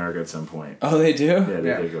Captain America at some point. Oh, they do? Yeah,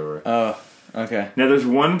 they take over. Oh, okay. Now, there's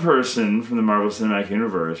one person from the Marvel Cinematic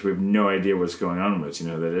Universe we have no idea what's going on with. You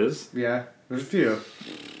know who that is? Yeah, there's a few.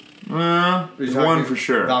 There's one for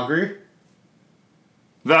sure.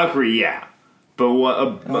 Valkyrie, yeah. But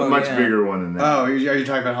a much bigger one than that. Oh, are you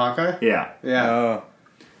talking about Hawkeye? Yeah. Yeah. Oh.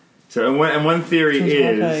 So, and one theory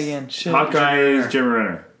is Hawkeye is Jeremy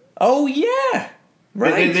Renner. Oh, yeah.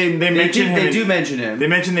 Right. They mention him. They do mention him. They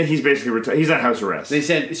mention that he's basically retired. He's on house arrest. They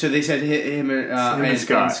said him and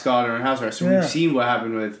Scott are on house arrest. So we've seen what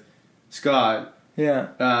happened with Scott. Yeah.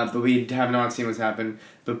 But we have not seen what's happened.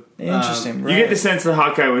 But interesting. You get the sense that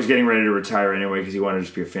Hawkeye was getting ready to retire anyway because he wanted to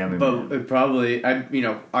just be a family man. But probably, we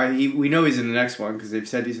know he's in the next one because they've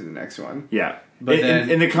said he's in the next one. Yeah. But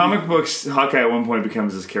in the comic books, Hawkeye at one point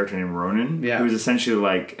becomes this character named Ronin, who is essentially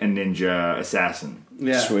like a ninja assassin.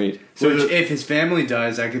 Yeah. Sweet. So if his family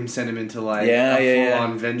dies, I can send him into a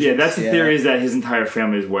full-on vengeance. Yeah, that's the theory, is that his entire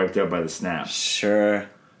family is wiped out by the snap. Sure.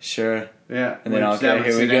 Yeah. And then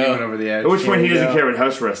here we go. Over the edge. At which point he doesn't care about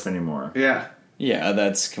house arrest anymore. Yeah. Yeah,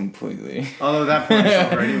 that's completely Although that point is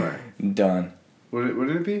over anyway. done. Wouldn't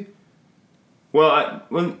it be? Well,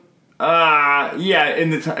 yeah. In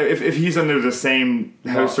the if he's under the same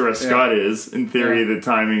house arrest Scott is, in theory, the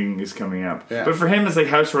timing is coming up. Yeah. But for him, it's like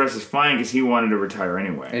house arrest is fine because he wanted to retire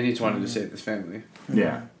anyway. And he just wanted to save his family.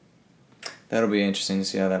 Yeah. That'll be interesting to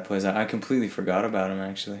see how that plays out. I completely forgot about him,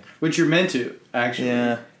 actually. Which you're meant to, actually.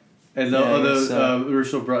 Yeah. And the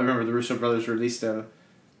Russo brothers released a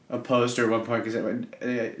poster at one point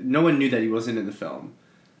because no one knew that he wasn't in the film.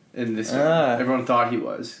 In this film, everyone thought he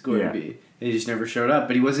was going to be. And he just never showed up.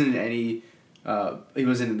 But he wasn't in any. He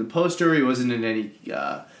wasn't in the poster. He wasn't in any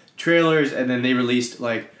trailers. And then they released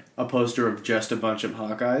a poster of just a bunch of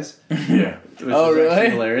Hawkeyes. Yeah. Which was really? actually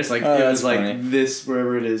hilarious. It was funny. this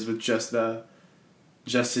wherever it is with just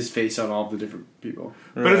his face on all the different people.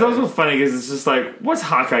 But it's also funny because it's just like, what's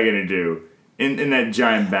Hawkeye gonna do in that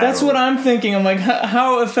giant battle? That's what I'm thinking. I'm like,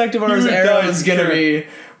 how effective are his arrows going to be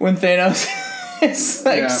when Thanos is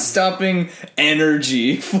stopping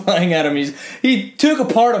energy flying at him? He took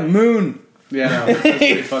apart a moon. Yeah, no,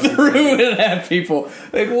 he threw it at people.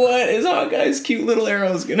 Like, what is Hawkeye's cute little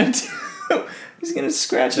arrows gonna do? He's gonna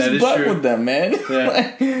scratch his butt with them, man.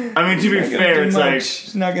 Yeah. I mean, to be fair, it's like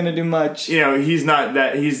he's not gonna do much. You know, he's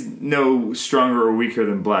no stronger or weaker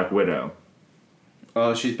than Black Widow.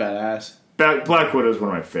 Oh, she's badass. Black Widow is one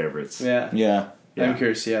of my favorites. Yeah. I'm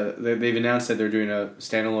curious. Yeah, they've announced that they're doing a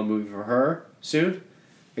standalone movie for her soon,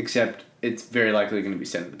 except it's very likely going to be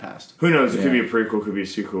set in the past. Who knows? It could be a prequel, could be a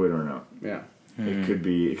sequel. We don't know. Yeah, it could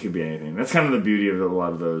be anything. That's kind of the beauty of a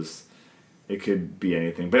lot of those. It could be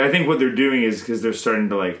anything, but I think what they're doing is because they're starting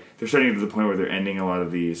to the point where they're ending a lot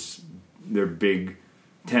of their big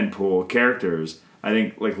tentpole characters. I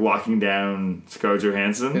think locking down Scarlett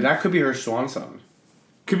Johansson. that could be her swan song.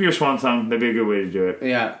 Could be her swan song. That'd be a good way to do it.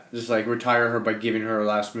 Yeah, just retire her by giving her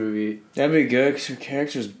last movie. That'd be good because her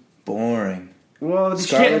character's boring. Well,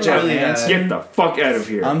 Scarlett Johansson. Get the fuck out of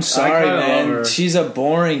here. I'm sorry, man. She's a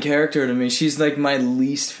boring character to me. She's my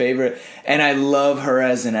least favorite, and I love her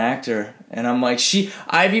as an actor. And I'm like,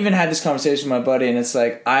 I've even had this conversation with my buddy, and it's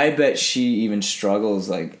like, I bet she even struggles,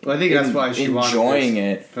 I think that's why she enjoying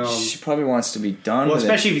it. Film. She probably wants to be done with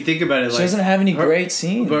especially it. if you think about it. She doesn't have any great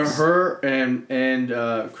scenes. But her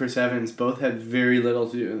and Chris Evans both had very little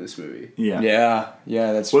to do in this movie. Yeah,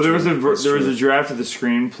 that's well, true. there was a draft of the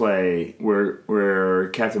screenplay where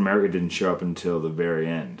Captain America didn't show up until the very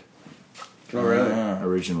end. Oh, really?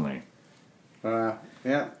 Originally. Yeah.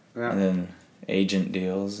 And then agent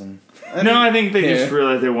deals and... No, I think they just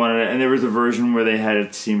realized they wanted it, and there was a version where they had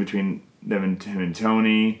a scene between him and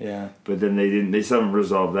Tony. Yeah. But then they didn't. They still haven't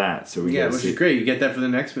resolved that. So we which is great. You get that for the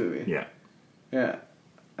next movie. Yeah. Yeah,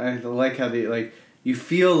 I like how they you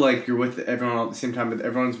feel like you're with everyone all at the same time, but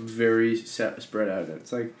everyone's very spread out.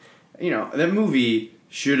 It's that movie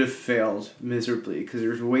should have failed miserably because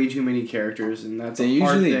there's way too many characters, and that's they a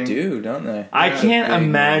hard usually thing. do, don't they? I can't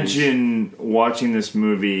imagine watching this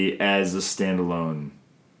movie as a standalone.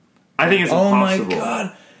 I think it's impossible. Oh my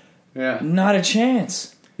god! Yeah, not a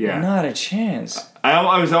chance. Yeah, not a chance.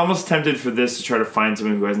 I was almost tempted for this to try to find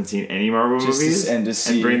someone who hasn't seen any Marvel movies and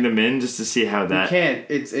bring them in just to see how that. You can't.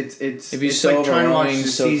 It's so like trying to watch the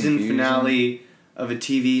so season confusing. finale of a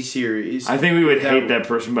TV series. I think we would hate that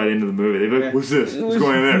person by the end of the movie. They'd be like, "What's this? What's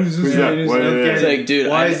going on there? Who's that? Why It's like, dude,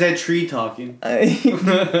 why is that tree talking?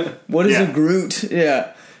 What is a Groot?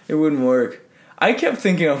 Yeah, it wouldn't work. I kept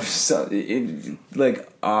thinking of like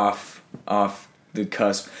off the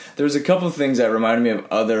cusp. There's a couple of things that reminded me of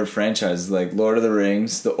other franchises, like Lord of the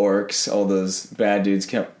Rings, the orcs, all those bad dudes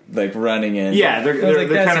kept like running in. Yeah, they're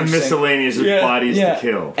kind of miscellaneous with bodies to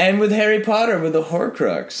kill. And with Harry Potter, with the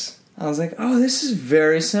Horcrux, I was like, oh, this is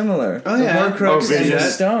very similar. Oh, the yeah. Horcrux and the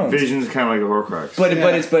stones. Vision's kind of like a Horcrux. But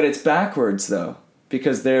it's backwards though,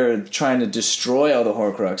 because they're trying to destroy all the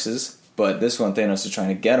Horcruxes. But this one, Thanos is trying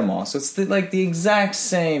to get them all. So it's like the exact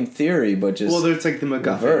same theory, but just there's like the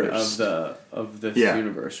MacGuffin reversed. of this Yeah.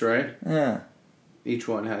 universe, right? Yeah. Each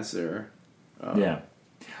one has their. Yeah.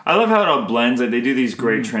 I love how it all blends. Like they do these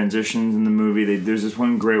great transitions in the movie. There's this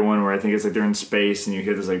one great one where I think it's like they're in space and you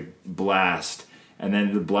hear this like blast, and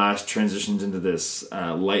then the blast transitions into this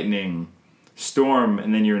lightning storm,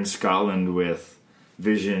 and then you're in Scotland with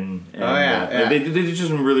Vision. And, They do just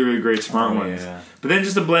some really, really great smart ones. Yeah. But then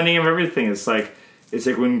just the blending of everything. It's like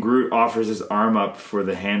when Groot offers his arm up for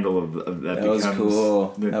the handle of that was becomes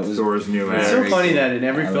cool. That was Thor's new It's axe. so funny that in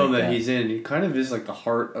every I film like that that. he's in, he kind of is like the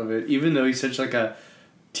heart of it, even though he's such like a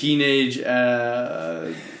teenage,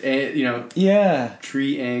 Yeah.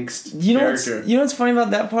 tree angst You know character. what's funny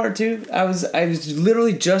about that part too? I was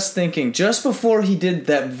literally just thinking, just before he did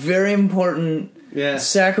that very important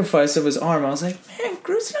sacrifice of his arm, I was like, man,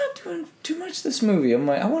 Groot's not doing too much this movie. I'm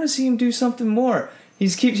like, I want to see him do something more. He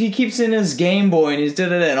keeps in his Game Boy and he's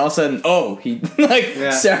and all of a sudden, he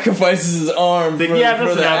sacrifices his arm for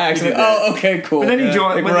the axe. Like, okay, cool. But then he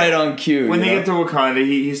joins right on cue. When they get to Wakanda,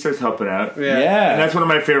 he starts helping out. Yeah. And that's one of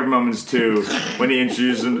my favorite moments too. When he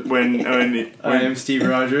introduces when I am Steve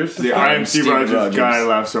Rogers. the I am Steve Rogers guy. I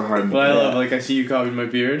laugh so hard. But I love, I see you combing my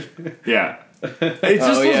beard. Yeah. It's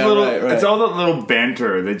just those little. It's all that little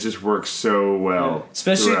banter that just works so well,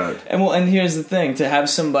 especially throughout. And here's the thing: to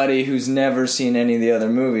have somebody who's never seen any of the other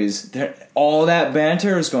movies, all that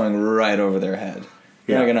banter is going right over their head.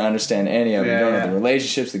 You're not going to understand any of it. You don't know the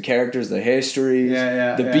relationships, the characters, the histories,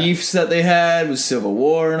 the beefs that they had with Civil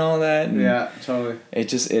War and all that. And totally.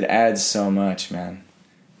 It adds so much, man.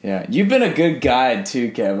 Yeah, you've been a good guide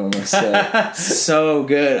too, Kev, I must say. So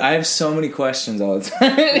good. I have so many questions all the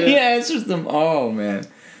time. He answers them all, man.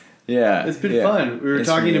 Yeah. It's been fun. We were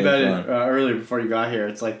talking really about fun. it earlier before you got here.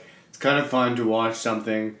 It's like, it's kind of fun to watch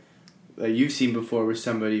something that you've seen before with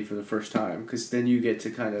somebody for the first time, because then you get to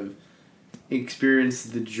kind of experience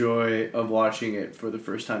the joy of watching it for the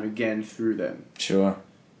first time again through them. Sure.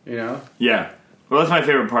 You know? Yeah. Well, that's my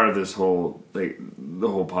favorite part of this whole, the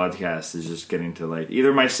whole podcast is just getting to,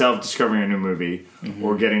 either myself discovering a new movie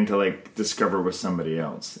or getting to, discover with somebody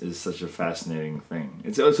else is such a fascinating thing.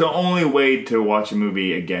 It's the only way to watch a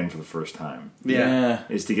movie again for the first time. Yeah.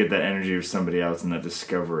 Is to get that energy of somebody else and that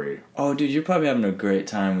discovery. Oh, dude, you're probably having a great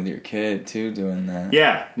time with your kid, too, doing that.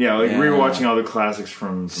 Yeah. Rewatching all the classics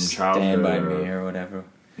from childhood. Stand By Me or whatever.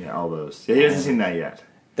 Yeah, all those. Yeah, he hasn't seen that yet.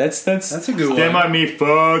 That's a good one. Stand By Me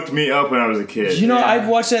fucked me up when I was a kid. You know, I've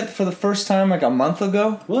watched that for the first time a month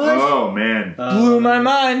ago. What? Oh, man. Blew my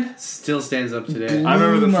mind. Still stands up today. I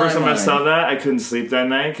remember the first time I mind. saw that, I couldn't sleep that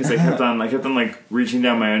night because I kept on reaching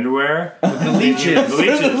down my underwear. The leeches. The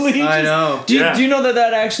leeches. I know. Do you know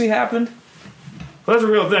that actually happened? Well, that's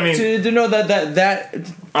a real thing. I mean, To know that thing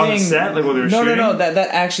on the set, while they were shooting? No, that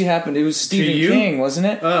actually happened. It was Stephen you? King, wasn't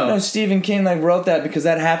it? Oh. No, Stephen King wrote that because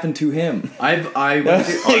that happened to him. I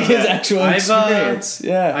His actual experience.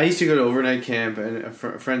 Yeah. I used to go to overnight camp, and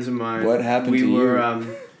friends of mine. What happened we to were,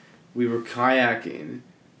 you? We were kayaking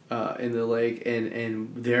in the lake,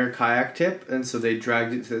 and their kayak tip, and so they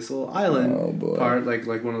dragged it to this little island Oh, boy. part, like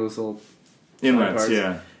one of those little inlets, parts.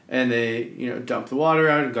 yeah. And they, dumped the water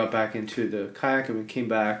out and got back into the kayak, and we came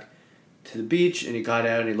back to the beach, and he got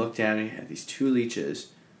out and he looked down and he had these 2 leeches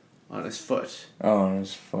on his foot. Oh, it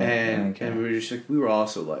was fun. And Okay. and we were just we were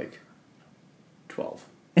also 12.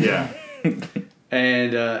 Yeah.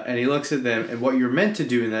 And he looks at them, and what you're meant to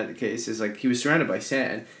do in that case is he was surrounded by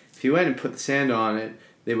sand. If he went and put the sand on it,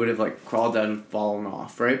 they would have crawled down and fallen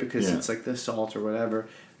off, right? Because it's the salt or whatever.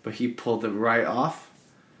 But he pulled them right off,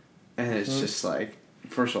 and it's just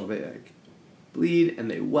first of all they bleed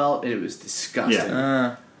and they welt, and it was disgusting.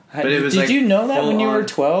 Yeah. But it was did you know that when you were full-on-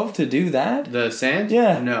 12 to do that? The sand?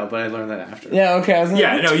 Yeah. No, but I learned that after. Yeah, okay. I was like,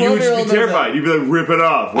 Yeah, what no, you would just 12-year-old be terrified. You'd be like, rip it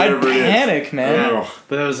off, I'd whatever it is. panic, man. Yeah.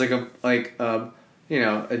 But that was a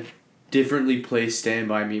differently placed Stand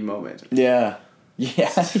By Me moment. Yeah.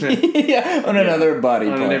 Yeah. On another body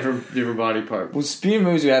On part. a different body part. Well, speaking of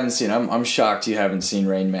movies we haven't seen, I'm shocked you haven't seen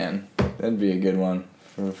Rain Man. That'd be a good one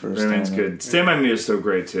for the first Rain Man's time. good. Stand By Me is so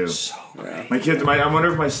great, too. So great. My kids, I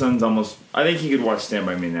wonder if my son's almost... I think he could watch Stand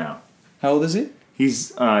By Me now. How old is he?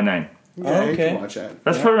 He's 9. Yeah, you okay. can watch that.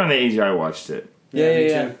 That's probably around the age I watched it. Yeah. me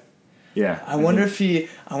too. Yeah. I wonder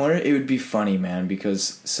it would be funny, man,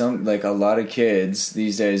 because a lot of kids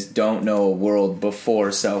these days don't know a world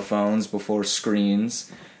before cell phones, before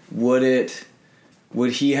screens. Would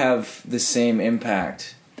he have the same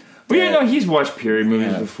impact? Well, yeah, no, he's watched period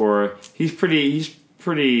movies Yeah. before. He's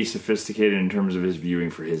pretty sophisticated in terms of his viewing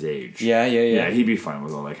for his age. Yeah. Yeah, he'd be fine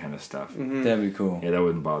with all that kind of stuff. That'd be cool. Yeah, that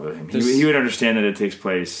wouldn't bother him. He would understand that it takes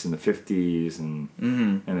place in the 50s and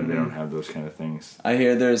that they don't have those kind of things. I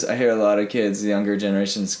hear a lot of kids, the younger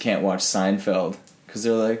generations, can't watch Seinfeld because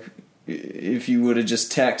they're like, if you would have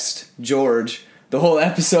just texted George, the whole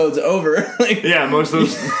episode's over. Like, Yeah, most of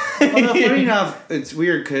those. Well, funny enough, it's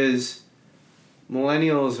weird because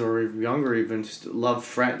millennials or younger even just love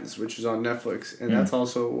Friends, which is on Netflix, and that's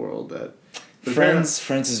also a world that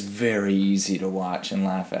Friends is very easy to watch and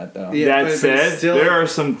laugh at, though. Yeah. That but said, still- there are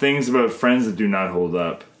some things about Friends that do not hold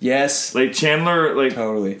up. Yes, Like Chandler, like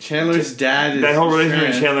totally. Chandler's dad is that whole relationship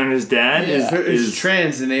trans. between Chandler and his dad is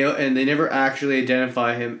trans, and they never actually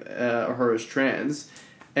identify him or her as trans,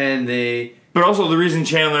 and they But also the reason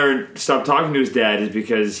Chandler stopped talking to his dad is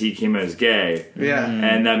because he came out as gay. yeah.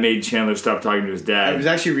 And that made Chandler stop talking to his I dad. was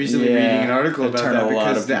actually recently Yeah, reading an article that about turned that a lot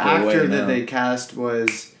because of the people away actor that now. they cast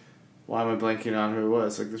was, why am I blanking on who it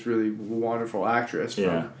was? Like this really wonderful actress from.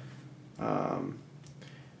 Yeah.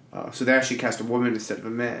 So they actually cast a woman instead of a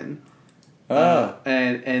man. Oh,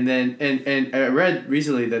 And then I read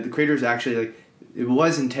recently that the creators actually like it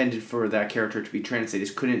was intended for that character to be trans. They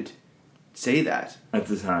just couldn't say that. At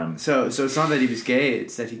the time. So it's not that he was gay.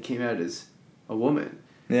 It's that he came out as a woman.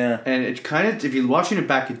 yeah. And it kind of, if you're watching it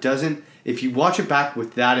back, it doesn't. If you watch it back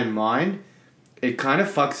with that in mind, it kind of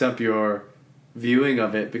fucks up your viewing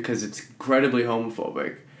of it because it's incredibly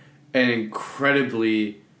homophobic and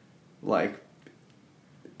incredibly like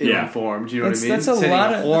Yeah. ill-informed. You know what I mean? That's a Sending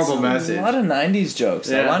lot of horrible that's message. A lot of '90s jokes.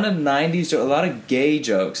 Yeah. A lot of gay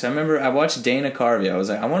jokes. I remember I watched Dana Carvey. I was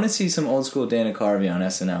like, I want to see some old school Dana Carvey on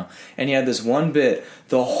SNL. And he had this one bit.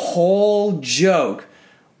 The whole joke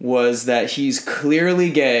was that he's clearly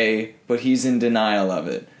gay, but he's in denial of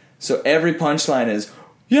it. So every punchline is,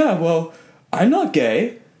 "Yeah, well, I'm not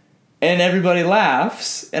gay," and everybody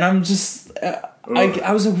laughs. And I'm just,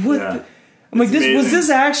 I was like, what? Yeah. I'm like, It's was amazing. this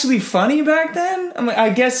actually funny back then? I'm like, I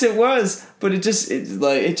guess it was, but it just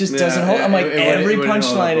doesn't hold. I'm like, it every wouldn't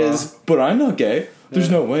hold punchline up is, but I'm not gay. There's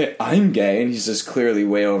no way I'm gay, and he's just clearly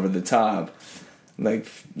way over the top, like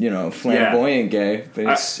flamboyant gay. But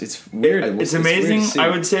it's weird. It's weird to amazing. see. I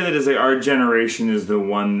would say that our generation is the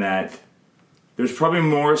one that there's probably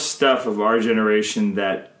more stuff of our generation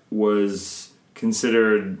that was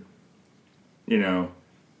considered,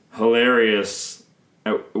 hilarious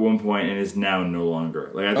at one point and is now no longer.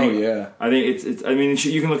 Like I think, yeah. I think it's. I mean,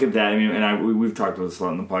 you can look at that. I mean, and we've talked about this a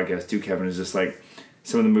lot in the podcast too. Kevin is just like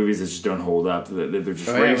some of the movies that just don't hold up. They're just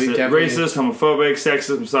we definitely- racist, homophobic,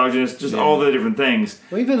 sexist, misogynist, just all the different things.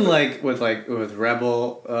 Well, even with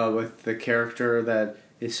Rebel, with the character that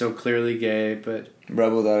is so clearly gay, but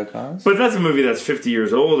Rebel Without a Cause. But that's a movie that's 50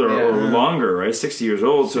 years old or longer, right? 60 years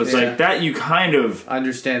old. So it's like that you kind of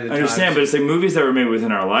understand understand, but it's like movies that were made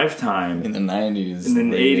within our lifetime. In the 90s. In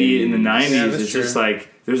the 80s, in the 90s. Yeah, that's it's just true. like,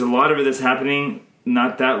 there's a lot of it that's happening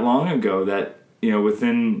not that long ago that,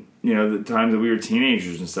 within, the times that we were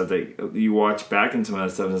teenagers and stuff, that you watch back in some of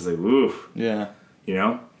that stuff and it's like, oof, Yeah.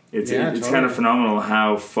 It's totally. kind of phenomenal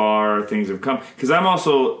how far things have come. Because I'm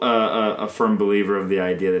also a firm believer of the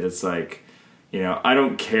idea that it's like, I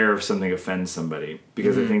don't care if something offends somebody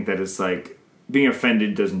because I think that it's like being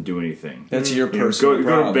offended doesn't do anything. That's your You know, personal go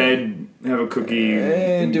problem. to bed, have a cookie,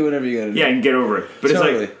 And do whatever you gotta do. yeah, and get over it. But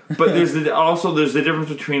Totally. it's like, but there's the difference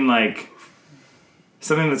between like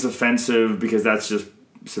something that's offensive because that's just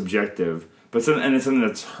subjective, but it's something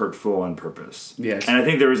that's hurtful on purpose. Yes. And I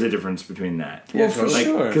think there is a difference between that. Well, for totally.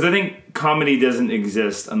 sure. Because I think comedy doesn't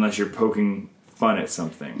exist unless you're poking fun at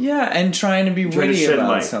something. Yeah, and trying to be Trying to witty shed about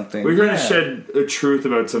light. something. We're going yeah. to shed the truth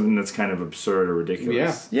about something that's kind of absurd or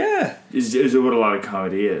ridiculous. Yeah, Is what a lot of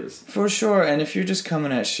comedy is. for sure. And if you're just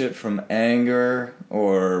coming at shit from anger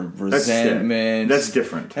or resentment, That's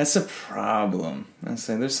different. that's a problem. That's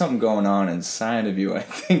like, there's something going on inside of you, I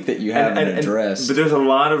think, that you haven't addressed. But there's a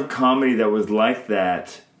lot of comedy that was like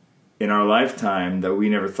that in our lifetime that we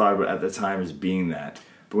never thought about at the time as being that.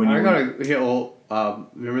 But when I you gotta hit.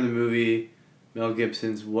 Remember the movie Mel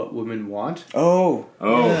Gibson's What Women Want? oh,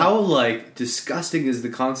 How disgusting is the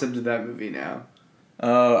concept of that movie now?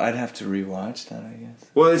 I'd have to rewatch that, I guess.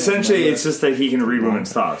 well, essentially, it's just that he can read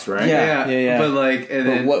women's thoughts, right? Yeah. But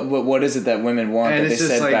But what is it that women want that they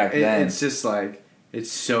said back then? It's just like it's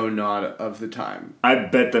so not of the time. I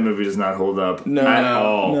bet that movie does not hold up at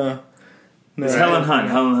all. No. It's Helen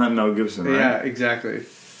Hunt, Mel Gibson, right? Yeah, exactly.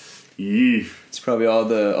 Eef. It's probably all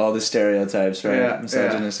the stereotypes, right? Yeah,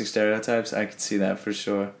 Misogynistic stereotypes. I could see that for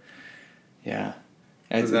sure. Yeah.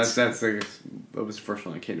 That's like that was the first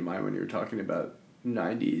one that came to mind when you were talking about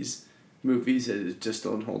 90s movies that just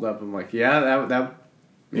don't hold up. I'm like, that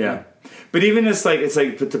Yeah. But even it's like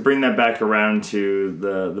but to bring that back around to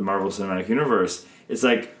the Marvel Cinematic Universe, it's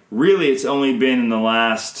like really it's only been in the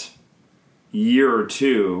last year or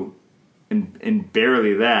two and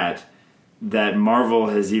barely that Marvel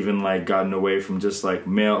has even like gotten away from just like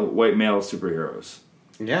white male superheroes.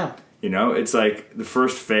 Yeah. You know, it's like the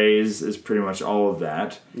first phase is pretty much all of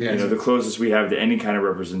that. Yes. You know, the closest we have to any kind of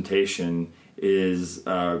representation is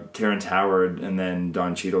Terrence Howard and then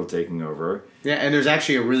Don Cheadle taking over. Yeah, and there's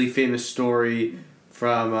actually a really famous story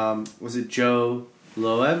from was it Joe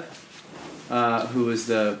Loeb, who was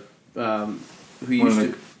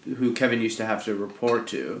who Kevin used to have to report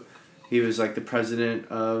to. He was like the president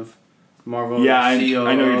of Marvel. Yeah, I COO. know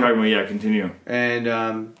what you're talking about. Yeah, continue.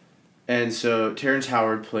 And so Terrence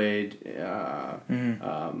Howard played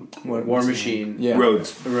War Machine. Yeah.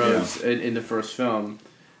 Rhodes in the first film,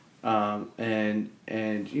 and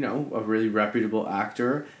you know, a really reputable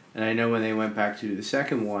actor. And I know when they went back to do the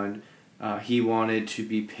second one, he wanted to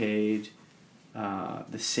be paid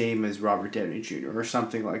the same as Robert Downey Jr. or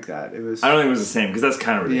something like that. It was. I don't think it was the same because that's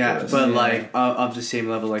kind of ridiculous. Yeah, but like of the same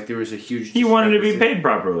level, like there was a huge. He wanted to be paid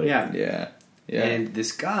properly. Yeah. Yeah. Yeah. And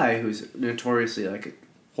this guy who's notoriously like a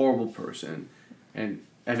horrible person and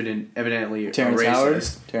evidently Terrence a racist.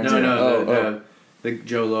 Howard? Terrence Howard. The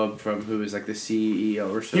Joe Loeb who was like the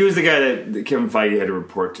CEO or something. He was the guy that Kevin Feige had to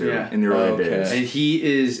report to in the early days. And he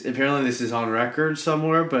is, apparently this is on record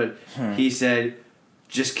somewhere, but he said,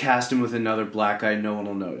 just cast him with another black guy, no one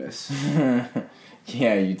will notice.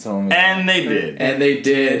 Yeah, you told me. And they did. And they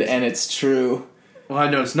did, and it's true. Well, I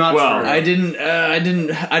know it's not true.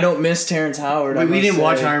 I don't miss Terrence Howard. But we didn't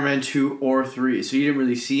watch Iron Man 2 or 3, so you didn't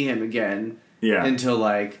really see him again until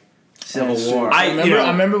like Civil War. I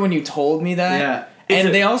remember when you told me that. Yeah.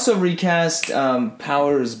 And they also recast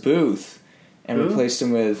Powers Booth and replaced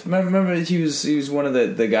him with. Remember he was one of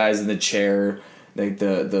the guys in the chair, like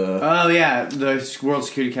the. Oh yeah, the World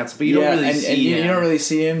Security Council. But you don't really see him. You don't really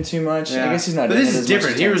see him too much. Yeah. I guess he's not. But this is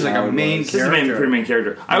different. He was like a main This is character. a pretty main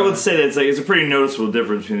character. I would say that it's a pretty noticeable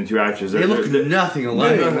difference between the two actors. They look nothing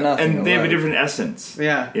alike. And they have a different essence.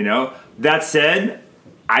 Yeah. You know. That said,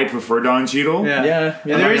 I prefer Don Cheadle. Yeah.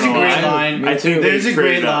 There is a great line. I think there's a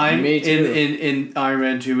great line Me too. in Iron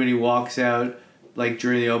Man 2 when he walks out like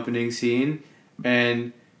during the opening scene,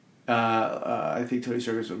 and I think Tony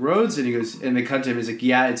Stark is with Rhodes, and he goes, and they cut to him. He's like,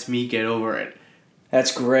 "Yeah, it's me. Get over it."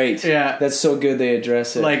 That's great. Yeah. That's so good they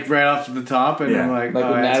address it. Like right off the top, and I'm like, with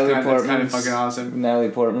oh, Natalie that's kind of fucking awesome. Natalie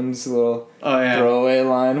Portman's little Oh yeah. throwaway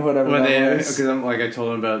line, whatever When that was. because I'm like I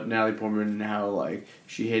told him about Natalie Portman and how like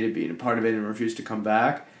she hated being a part of it and refused to come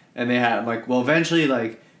back, and they had like eventually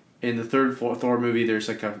like in the third Thor movie there's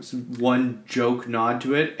like a one joke nod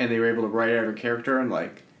to it, and they were able to write out her character and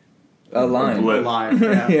like A line. blip. a line.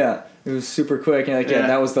 Yeah. Yeah. It was super quick, and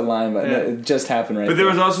that was the line, but it just happened right But there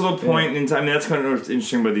there. was also a point in time. I mean, that's kind of what's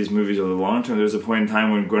interesting about these movies over the long term. There was a point in time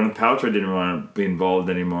when Gwyneth Paltrow didn't want to be involved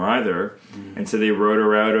anymore either, and so they wrote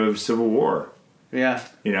her out of Civil War. Yeah.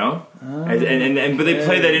 You know, but they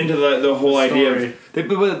played that into the whole idea Story.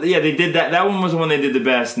 of they did that. That one was the one they did the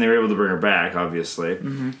best, and they were able to bring her back, obviously,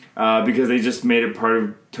 because they just made it part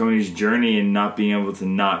of Tony's journey and not being able to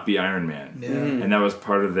not be Iron Man, and that was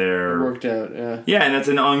part of their Worked out. Yeah. Yeah, and that's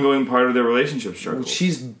an ongoing part of their relationship struggle.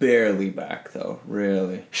 She's barely back, though,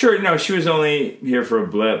 really. Sure, no, she was only here for a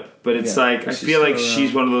blip, but it's like I she's feel like still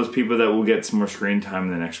she's one of those people that will get some more screen time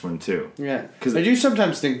in the next one too. Yeah, 'Cause I do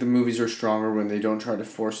sometimes think the movies are stronger when they don't try to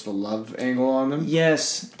force the love angle on them.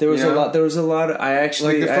 Yes, there was Yeah. a lot. There was a lot. I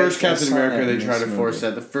actually Like the first I Captain saw America, that they in try this to force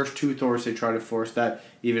movie. that. The first two Thors, they try to force that.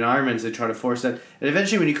 Even Iron Man's, they try to force that. And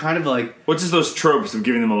eventually, when you kind of like, What's just those tropes of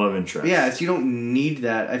giving them a love interest? yeah, if you don't need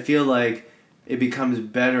that, I feel like it becomes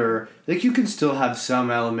better. Like you can still have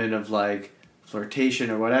some element of like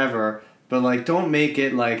flirtation or whatever, but like don't make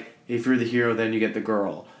it like if you're the hero, then you get the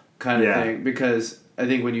girl kind of Yeah. thing. Because I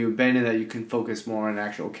think when you abandon that, you can focus more on an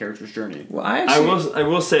actual character's journey. Well, I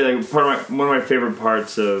will say like one of my favorite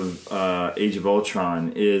parts of Age of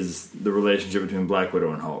Ultron is the relationship between Black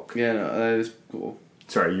Widow and Hulk. Yeah, no, that is cool.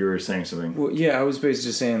 Sorry, you were saying something. Well, yeah, I was basically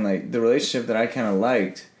just saying like the relationship that I kind of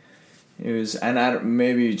liked. It was, and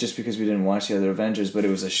maybe just because we didn't watch the other Avengers, but it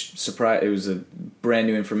was a surprise. It was a brand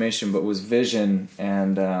new information, but was Vision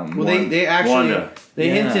and Well, they actually Wanda. they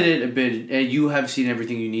Yeah. hinted it a bit, and you have seen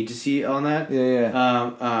everything you need to see on that.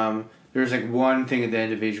 yeah. There's like one thing at the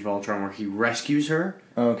end of Age of Ultron where he rescues her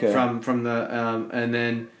Okay. from the and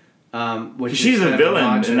then Which She's is a kind of villain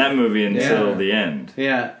nod to- in that movie until Yeah. the end.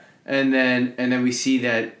 Yeah, and then we see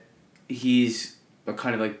that he's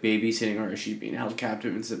kind of like babysitting her as she's being held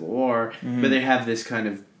captive in Civil War, but they have this kind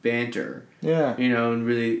of banter, Yeah. you know, and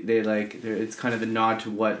really it's kind of a nod to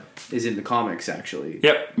what is in the comics actually.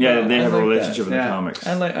 Yep. Yeah, Yeah, they I have a like relationship that. in the Yeah. comics.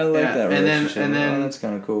 I like Yeah, that and then- relationship. and then- oh, that's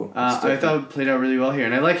kind of cool. It's I different. thought it played out really well here,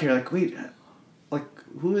 and I like here. Like, wait, like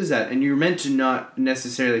who is that? And you're meant to not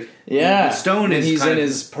necessarily. Yeah, the Stone when is he's kind in of,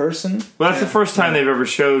 his person. Well, that's the Yeah. first time they've ever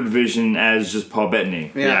showed Vision as just Paul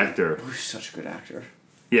Bettany, the Yeah. actor. Who's such a good actor.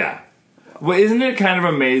 Yeah. Well, isn't it kind of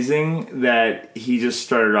amazing that he just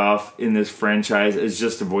started off in this franchise as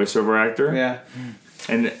just a voiceover actor, Yeah,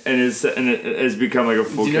 and it has become like a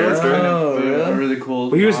full do you know what's character? kind Oh, of really? a really cool?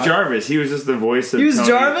 Well, he was nod? Jarvis. He was just the voice of. He was Tony.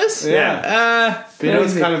 Jarvis. Yeah. But you know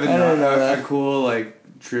what's kind of I don't know a that. cool like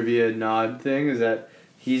trivia nod thing is that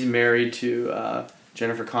he's married to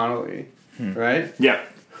Jennifer Connelly, right? Yeah.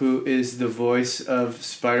 Who is the voice of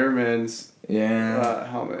Spider-Man's Yeah.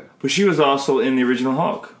 helmet? But she was also in the original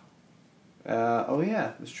Hulk, Oh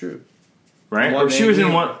yeah, that's true. right? One Or she was in Ang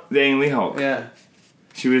Lee. one the Ang Lee Hulk. Yeah,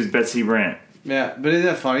 She was Betsy Brandt. yeah. But isn't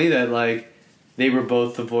that funny that like they were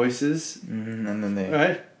both the voices, And then they.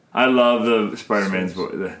 right? I love the Spider-Man's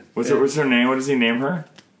voice. What's her name? What does he name her?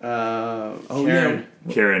 Karen.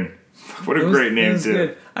 Karen. What a That was- great that name was too.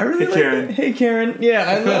 good. I really Hey, like Karen. that. Hey Karen. Yeah,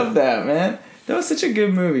 I love that, man. That was such a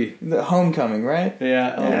good movie. The Homecoming, right?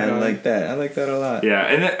 Yeah, oh, Yeah, I God. like that. I like that a lot. Yeah,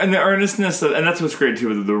 and the earnestness of, and that's what's great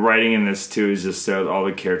too. The writing in this too is just so all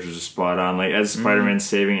the characters are spot on. Like as Spider-Man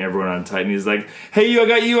saving everyone on Titan, he's like, "Hey, you, I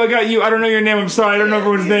got you, I got you. I don't know your name. I'm sorry, I don't know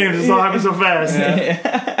everyone's names. This all happened so fast."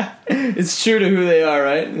 It's true to who they are,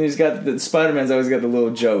 right? And he's got the Spider-Man's always got the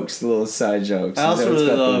little jokes, the little side jokes. I also He's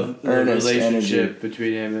really always got love the earnest relationship energy.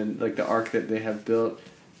 between him and like the arc that they have built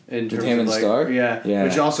in terms him of and like, Stark? Yeah, Yeah.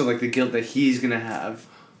 which also like the guilt that he's gonna have.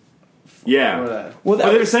 Yeah. For that. Well, that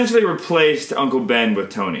Well, they was, essentially replaced Uncle Ben with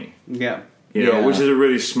Tony. Yeah, You know, Yeah. which is a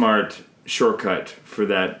really smart shortcut for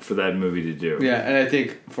that movie to do. yeah, and I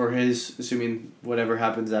think for his, assuming whatever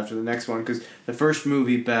happens after the next one, because the first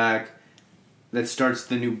movie back that starts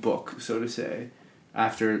the new book, so to say,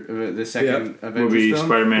 after the second Avengers Will be film,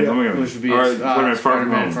 Spider-Man Homecoming. which would be Or Spider-Man Far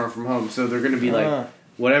From Home. Far From Home. So they're going to be like,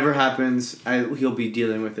 whatever happens, he'll be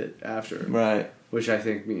dealing with it after, right. which I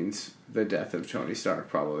think means the death of Tony Stark,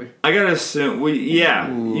 probably. I gotta assume,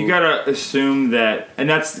 you gotta assume that, and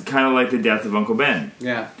that's kind of like the death of Uncle Ben.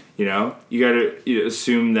 Yeah, You know, you gotta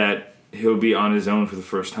assume that he'll be on his own for the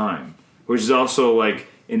first time, which is also like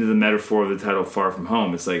into the metaphor of the title "Far From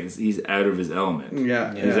Home." It's like he's out of his element.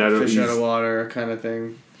 yeah, He's out of- fish out he's- of water kind of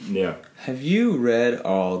thing. Yeah. Have you read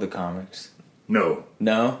all the comics? No.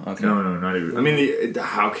 No? Okay. No, not even. I mean,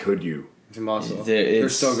 how could you? It's impossible. They're They're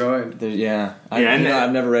still going. Yeah. and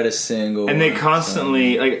I've never read a single And they one,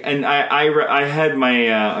 constantly and I had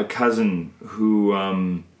my a cousin who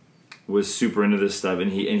was super into this stuff, and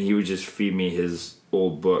he would just feed me his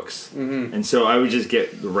old books, and so I would just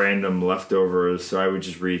get the random leftovers. So I would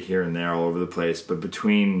just read here and there all over the place, but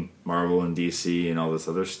between Marvel and DC and all this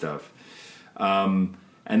other stuff.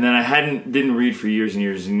 And then I didn't read for years and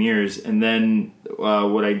years and years, and then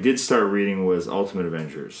what I did start reading was Ultimate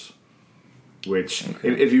Avengers, which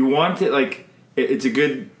if you want it, like it's a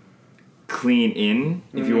good clean in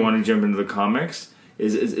if you want to jump into the comics.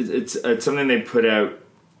 It's something they put out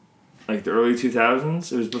like the early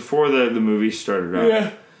 2000s. It was before the movie started up.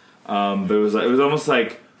 Yeah. But it was almost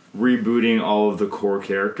like rebooting all of the core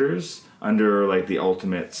characters under like the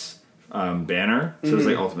Ultimates banner. So it was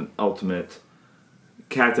like Ultimate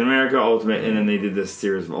Captain America, Ultimate, and then they did this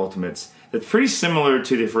series of Ultimates. It's pretty similar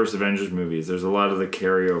to the first Avengers movies. There's a lot of the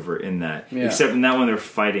carryover in that, except in that one they're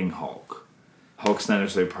fighting Hulk. Hulk's not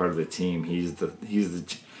necessarily part of the team.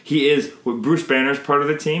 He is Bruce Banner's part of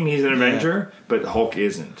the team. He's an Avenger, but Hulk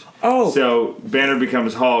isn't. Oh, So Banner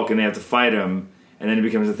becomes Hulk, and they have to fight him. And then it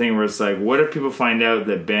becomes a thing where it's like, what if people find out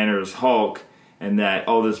that Banner is Hulk, and that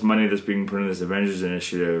all this money that's being put in this Avengers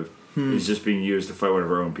initiative is just being used to fight one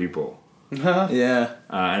of our own people? yeah.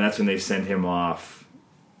 And that's when they send him off.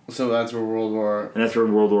 So that's where World War. And that's where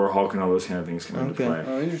World War Hulk and all those kind of things come into Okay. play.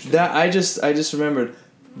 Oh, interesting. That I just remembered.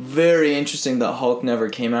 Very interesting that Hulk never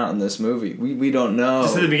came out in this movie. We don't know.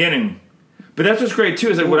 Just at the beginning. But that's what's great, too,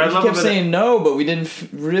 is like what I He love kept about saying no, but we didn't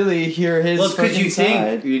really hear his. Well, it's because fucking you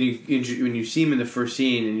side. think when you see him in the first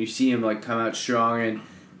scene and you see him like come out strong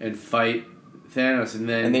and fight Thanos, and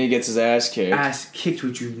then he gets his ass kicked. ass kicked,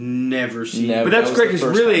 which you've never seen. Never. But that's That was great the because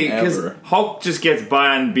first really, time because ever. Hulk just gets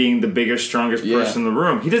by on being the biggest, strongest Yeah. person in the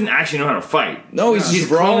room. He doesn't actually know how to fight. No, he's a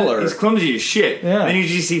brawler. He's clumsy as shit. Yeah. Then you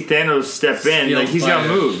just see Thanos step in, Skilled like he's got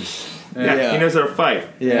fighter. moves. Yeah, he knows how to fight.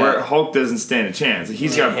 Yeah. Where Hulk doesn't stand a chance.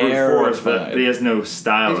 He's got brute force, but he has no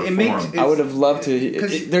style or form. I would have loved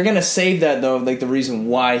to. They're gonna save that though, like the reason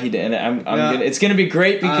why he didn't. It's gonna be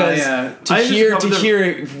great because to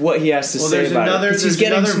hear what he has to say about it. There's He's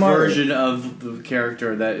getting another smarter. version of the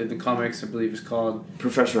character that in the comics I believe is called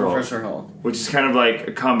Professor Hulk, which is kind of like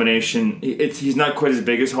a combination. He's not quite as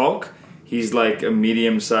big as Hulk. He's like a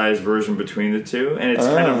medium-sized version between the two, and it's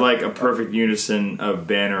kind of like a perfect unison of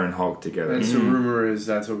Banner and Hulk together. And so rumor is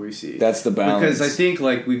that's what we see. That's the balance. Because I think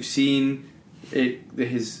like we've seen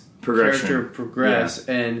his character progress,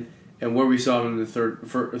 and where we saw him in the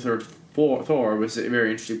third Thor was a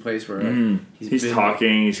very interesting place where he's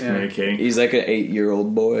talking, he's communicating. He's like an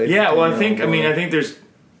 8-year-old boy. Yeah, well, I think there's,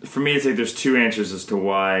 for me, it's like there's two answers as to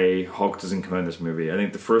why Hulk doesn't come in this movie. I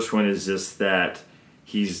think the first one is just that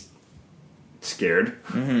he's scared,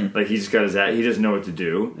 like he's got he doesn't know what to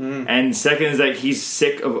do, and second is that he's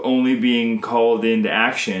sick of only being called into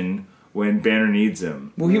action when Banner needs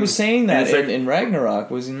him. Well, he was saying that in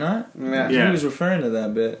Ragnarok, was he not? Yeah. He was referring to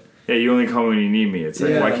that bit. Yeah, you only call me when you need me. It's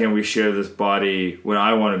like, why can't we share this body when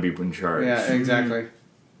I want to be in charge? Yeah, exactly.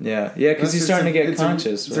 Yeah, because he's starting to get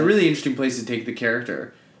conscious. It's a really interesting place to take the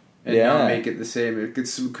character and not make it the same. It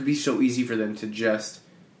could be so easy for them to just...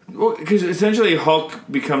 Well, because essentially Hulk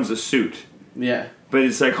becomes a suit. Yeah. But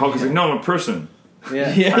it's like Hulk is like, no, I'm a person. Yeah.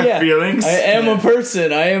 I have feelings. I am a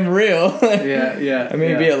person. I am real. yeah. I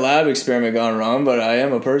mean, it'd be a lab experiment gone wrong, but I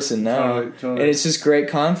am a person now. Totally. And it's just great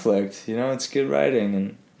conflict. It's good writing.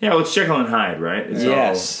 And yeah, well, it's Jekyll and Hyde, right?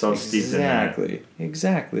 It's all steeped in that.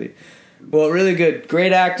 Exactly. Well, really good.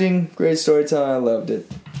 Great acting, great storytelling. I loved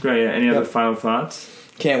it. Great. Yeah. Any other final thoughts?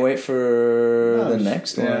 Can't wait for the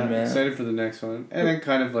next one, man. Excited for the next one. And then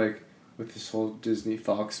kind of like with this whole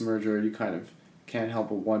Disney-Fox merger, you kind of can't help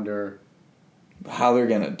but wonder how they're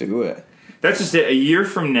gonna do it. That's just it. A year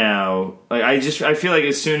from now, like I feel like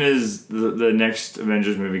as soon as the next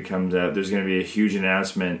Avengers movie comes out, there's going to be a huge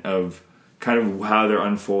announcement of kind of how they're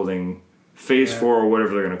unfolding Phase 4 or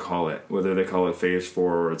whatever they're going to call it, whether they call it Phase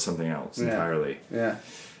 4 or it's something else entirely. Yeah,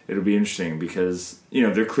 it'll be interesting because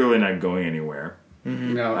they're clearly not going anywhere.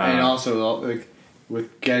 No, and also like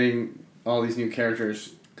with getting all these new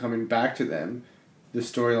characters coming back to them, the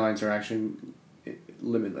storylines are actually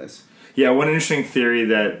limitless. Yeah, one interesting theory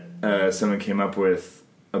that someone came up with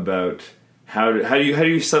about how do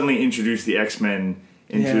you suddenly introduce the X-Men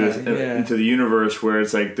into the universe where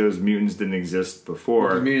it's like those mutants didn't exist before.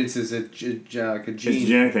 Well, the mutants is like a gene. It's a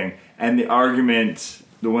genetic thing, and the argument,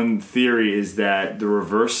 the one theory is that the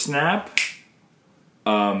reverse snap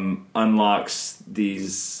unlocks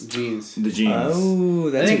these genes. The genes. Oh,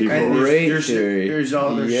 that's a great theory. There's so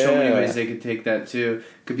many ways they could take that too.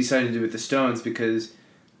 Could be something to do with the stones because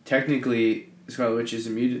technically Scarlet Witch is a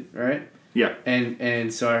mutant, right? Yeah.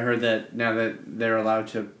 And so I heard that now that they're allowed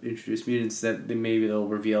to introduce mutants, that maybe they'll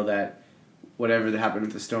reveal that whatever that happened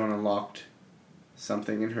with the stone unlocked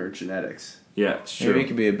something in her genetics. Yeah, it's true. Maybe it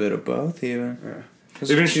could be a bit of both, even. Yeah. It'd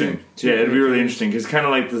be interesting. It'd be really interesting because kind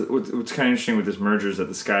of like what's kind of interesting with this merger is that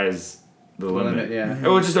the sky is the limit. Yeah.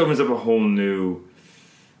 Oh, it just opens up a whole new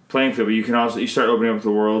playing field. But you can also start opening up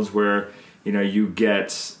the worlds where you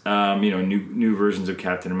get new versions of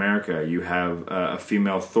Captain America. You have a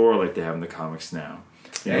female Thor like they have in the comics now.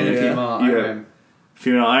 And a female Iron Man.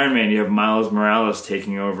 Female Iron Man. You have Miles Morales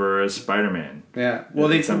taking over as Spider-Man. Yeah. Well,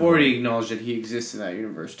 they've already acknowledged that he exists in that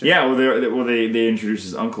universe too. Yeah. Well, they introduced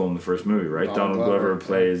his uncle in the first movie, right? Donald Glover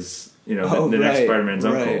plays the next Spider-Man's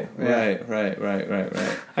uncle. Right.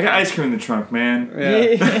 I got ice cream in the trunk, man.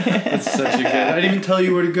 Yeah. That's such a good. I didn't even tell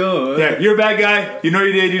you where to go. Yeah, you're a bad guy. You know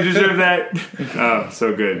you did. You deserve that. Oh,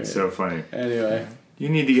 so good, so funny. Anyway. You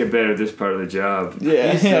need to get better at this part of the job.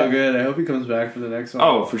 Yeah, he's so good. I hope he comes back for the next one.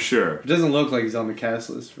 Oh, for sure. It doesn't look like he's on the cast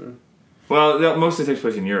list for. Well, that mostly takes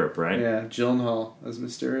place in Europe, right? Yeah, Gyllenhaal as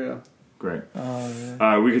Mysterio. Great. Oh,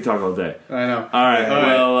 yeah. We could talk all day. I know. All right.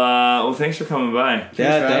 Well, thanks for coming by.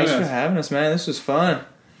 Thanks for having us, man. This was fun.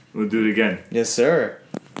 We'll do it again. Yes, sir.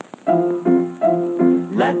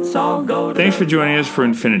 Let's all go. Thanks for joining us for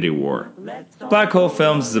Infinity War. Black Hole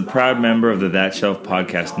Films is a proud member of the That Shelf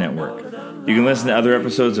Podcast Network. You can listen to other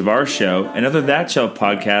episodes of our show and other That Shelf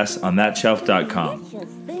podcasts on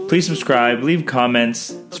thatshelf.com. Please subscribe, leave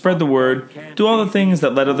comments, spread the word, do all the things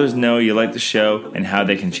that let others know you like the show and how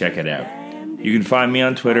they can check it out. You can find me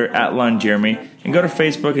on Twitter @LonJeremy and go to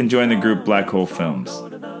Facebook and join the group Black Hole Films.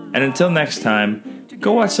 And until next time,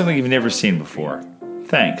 go watch something you've never seen before.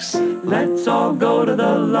 Thanks. Let's all go to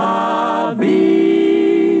the lobby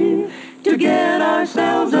to get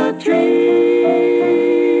ourselves a treat.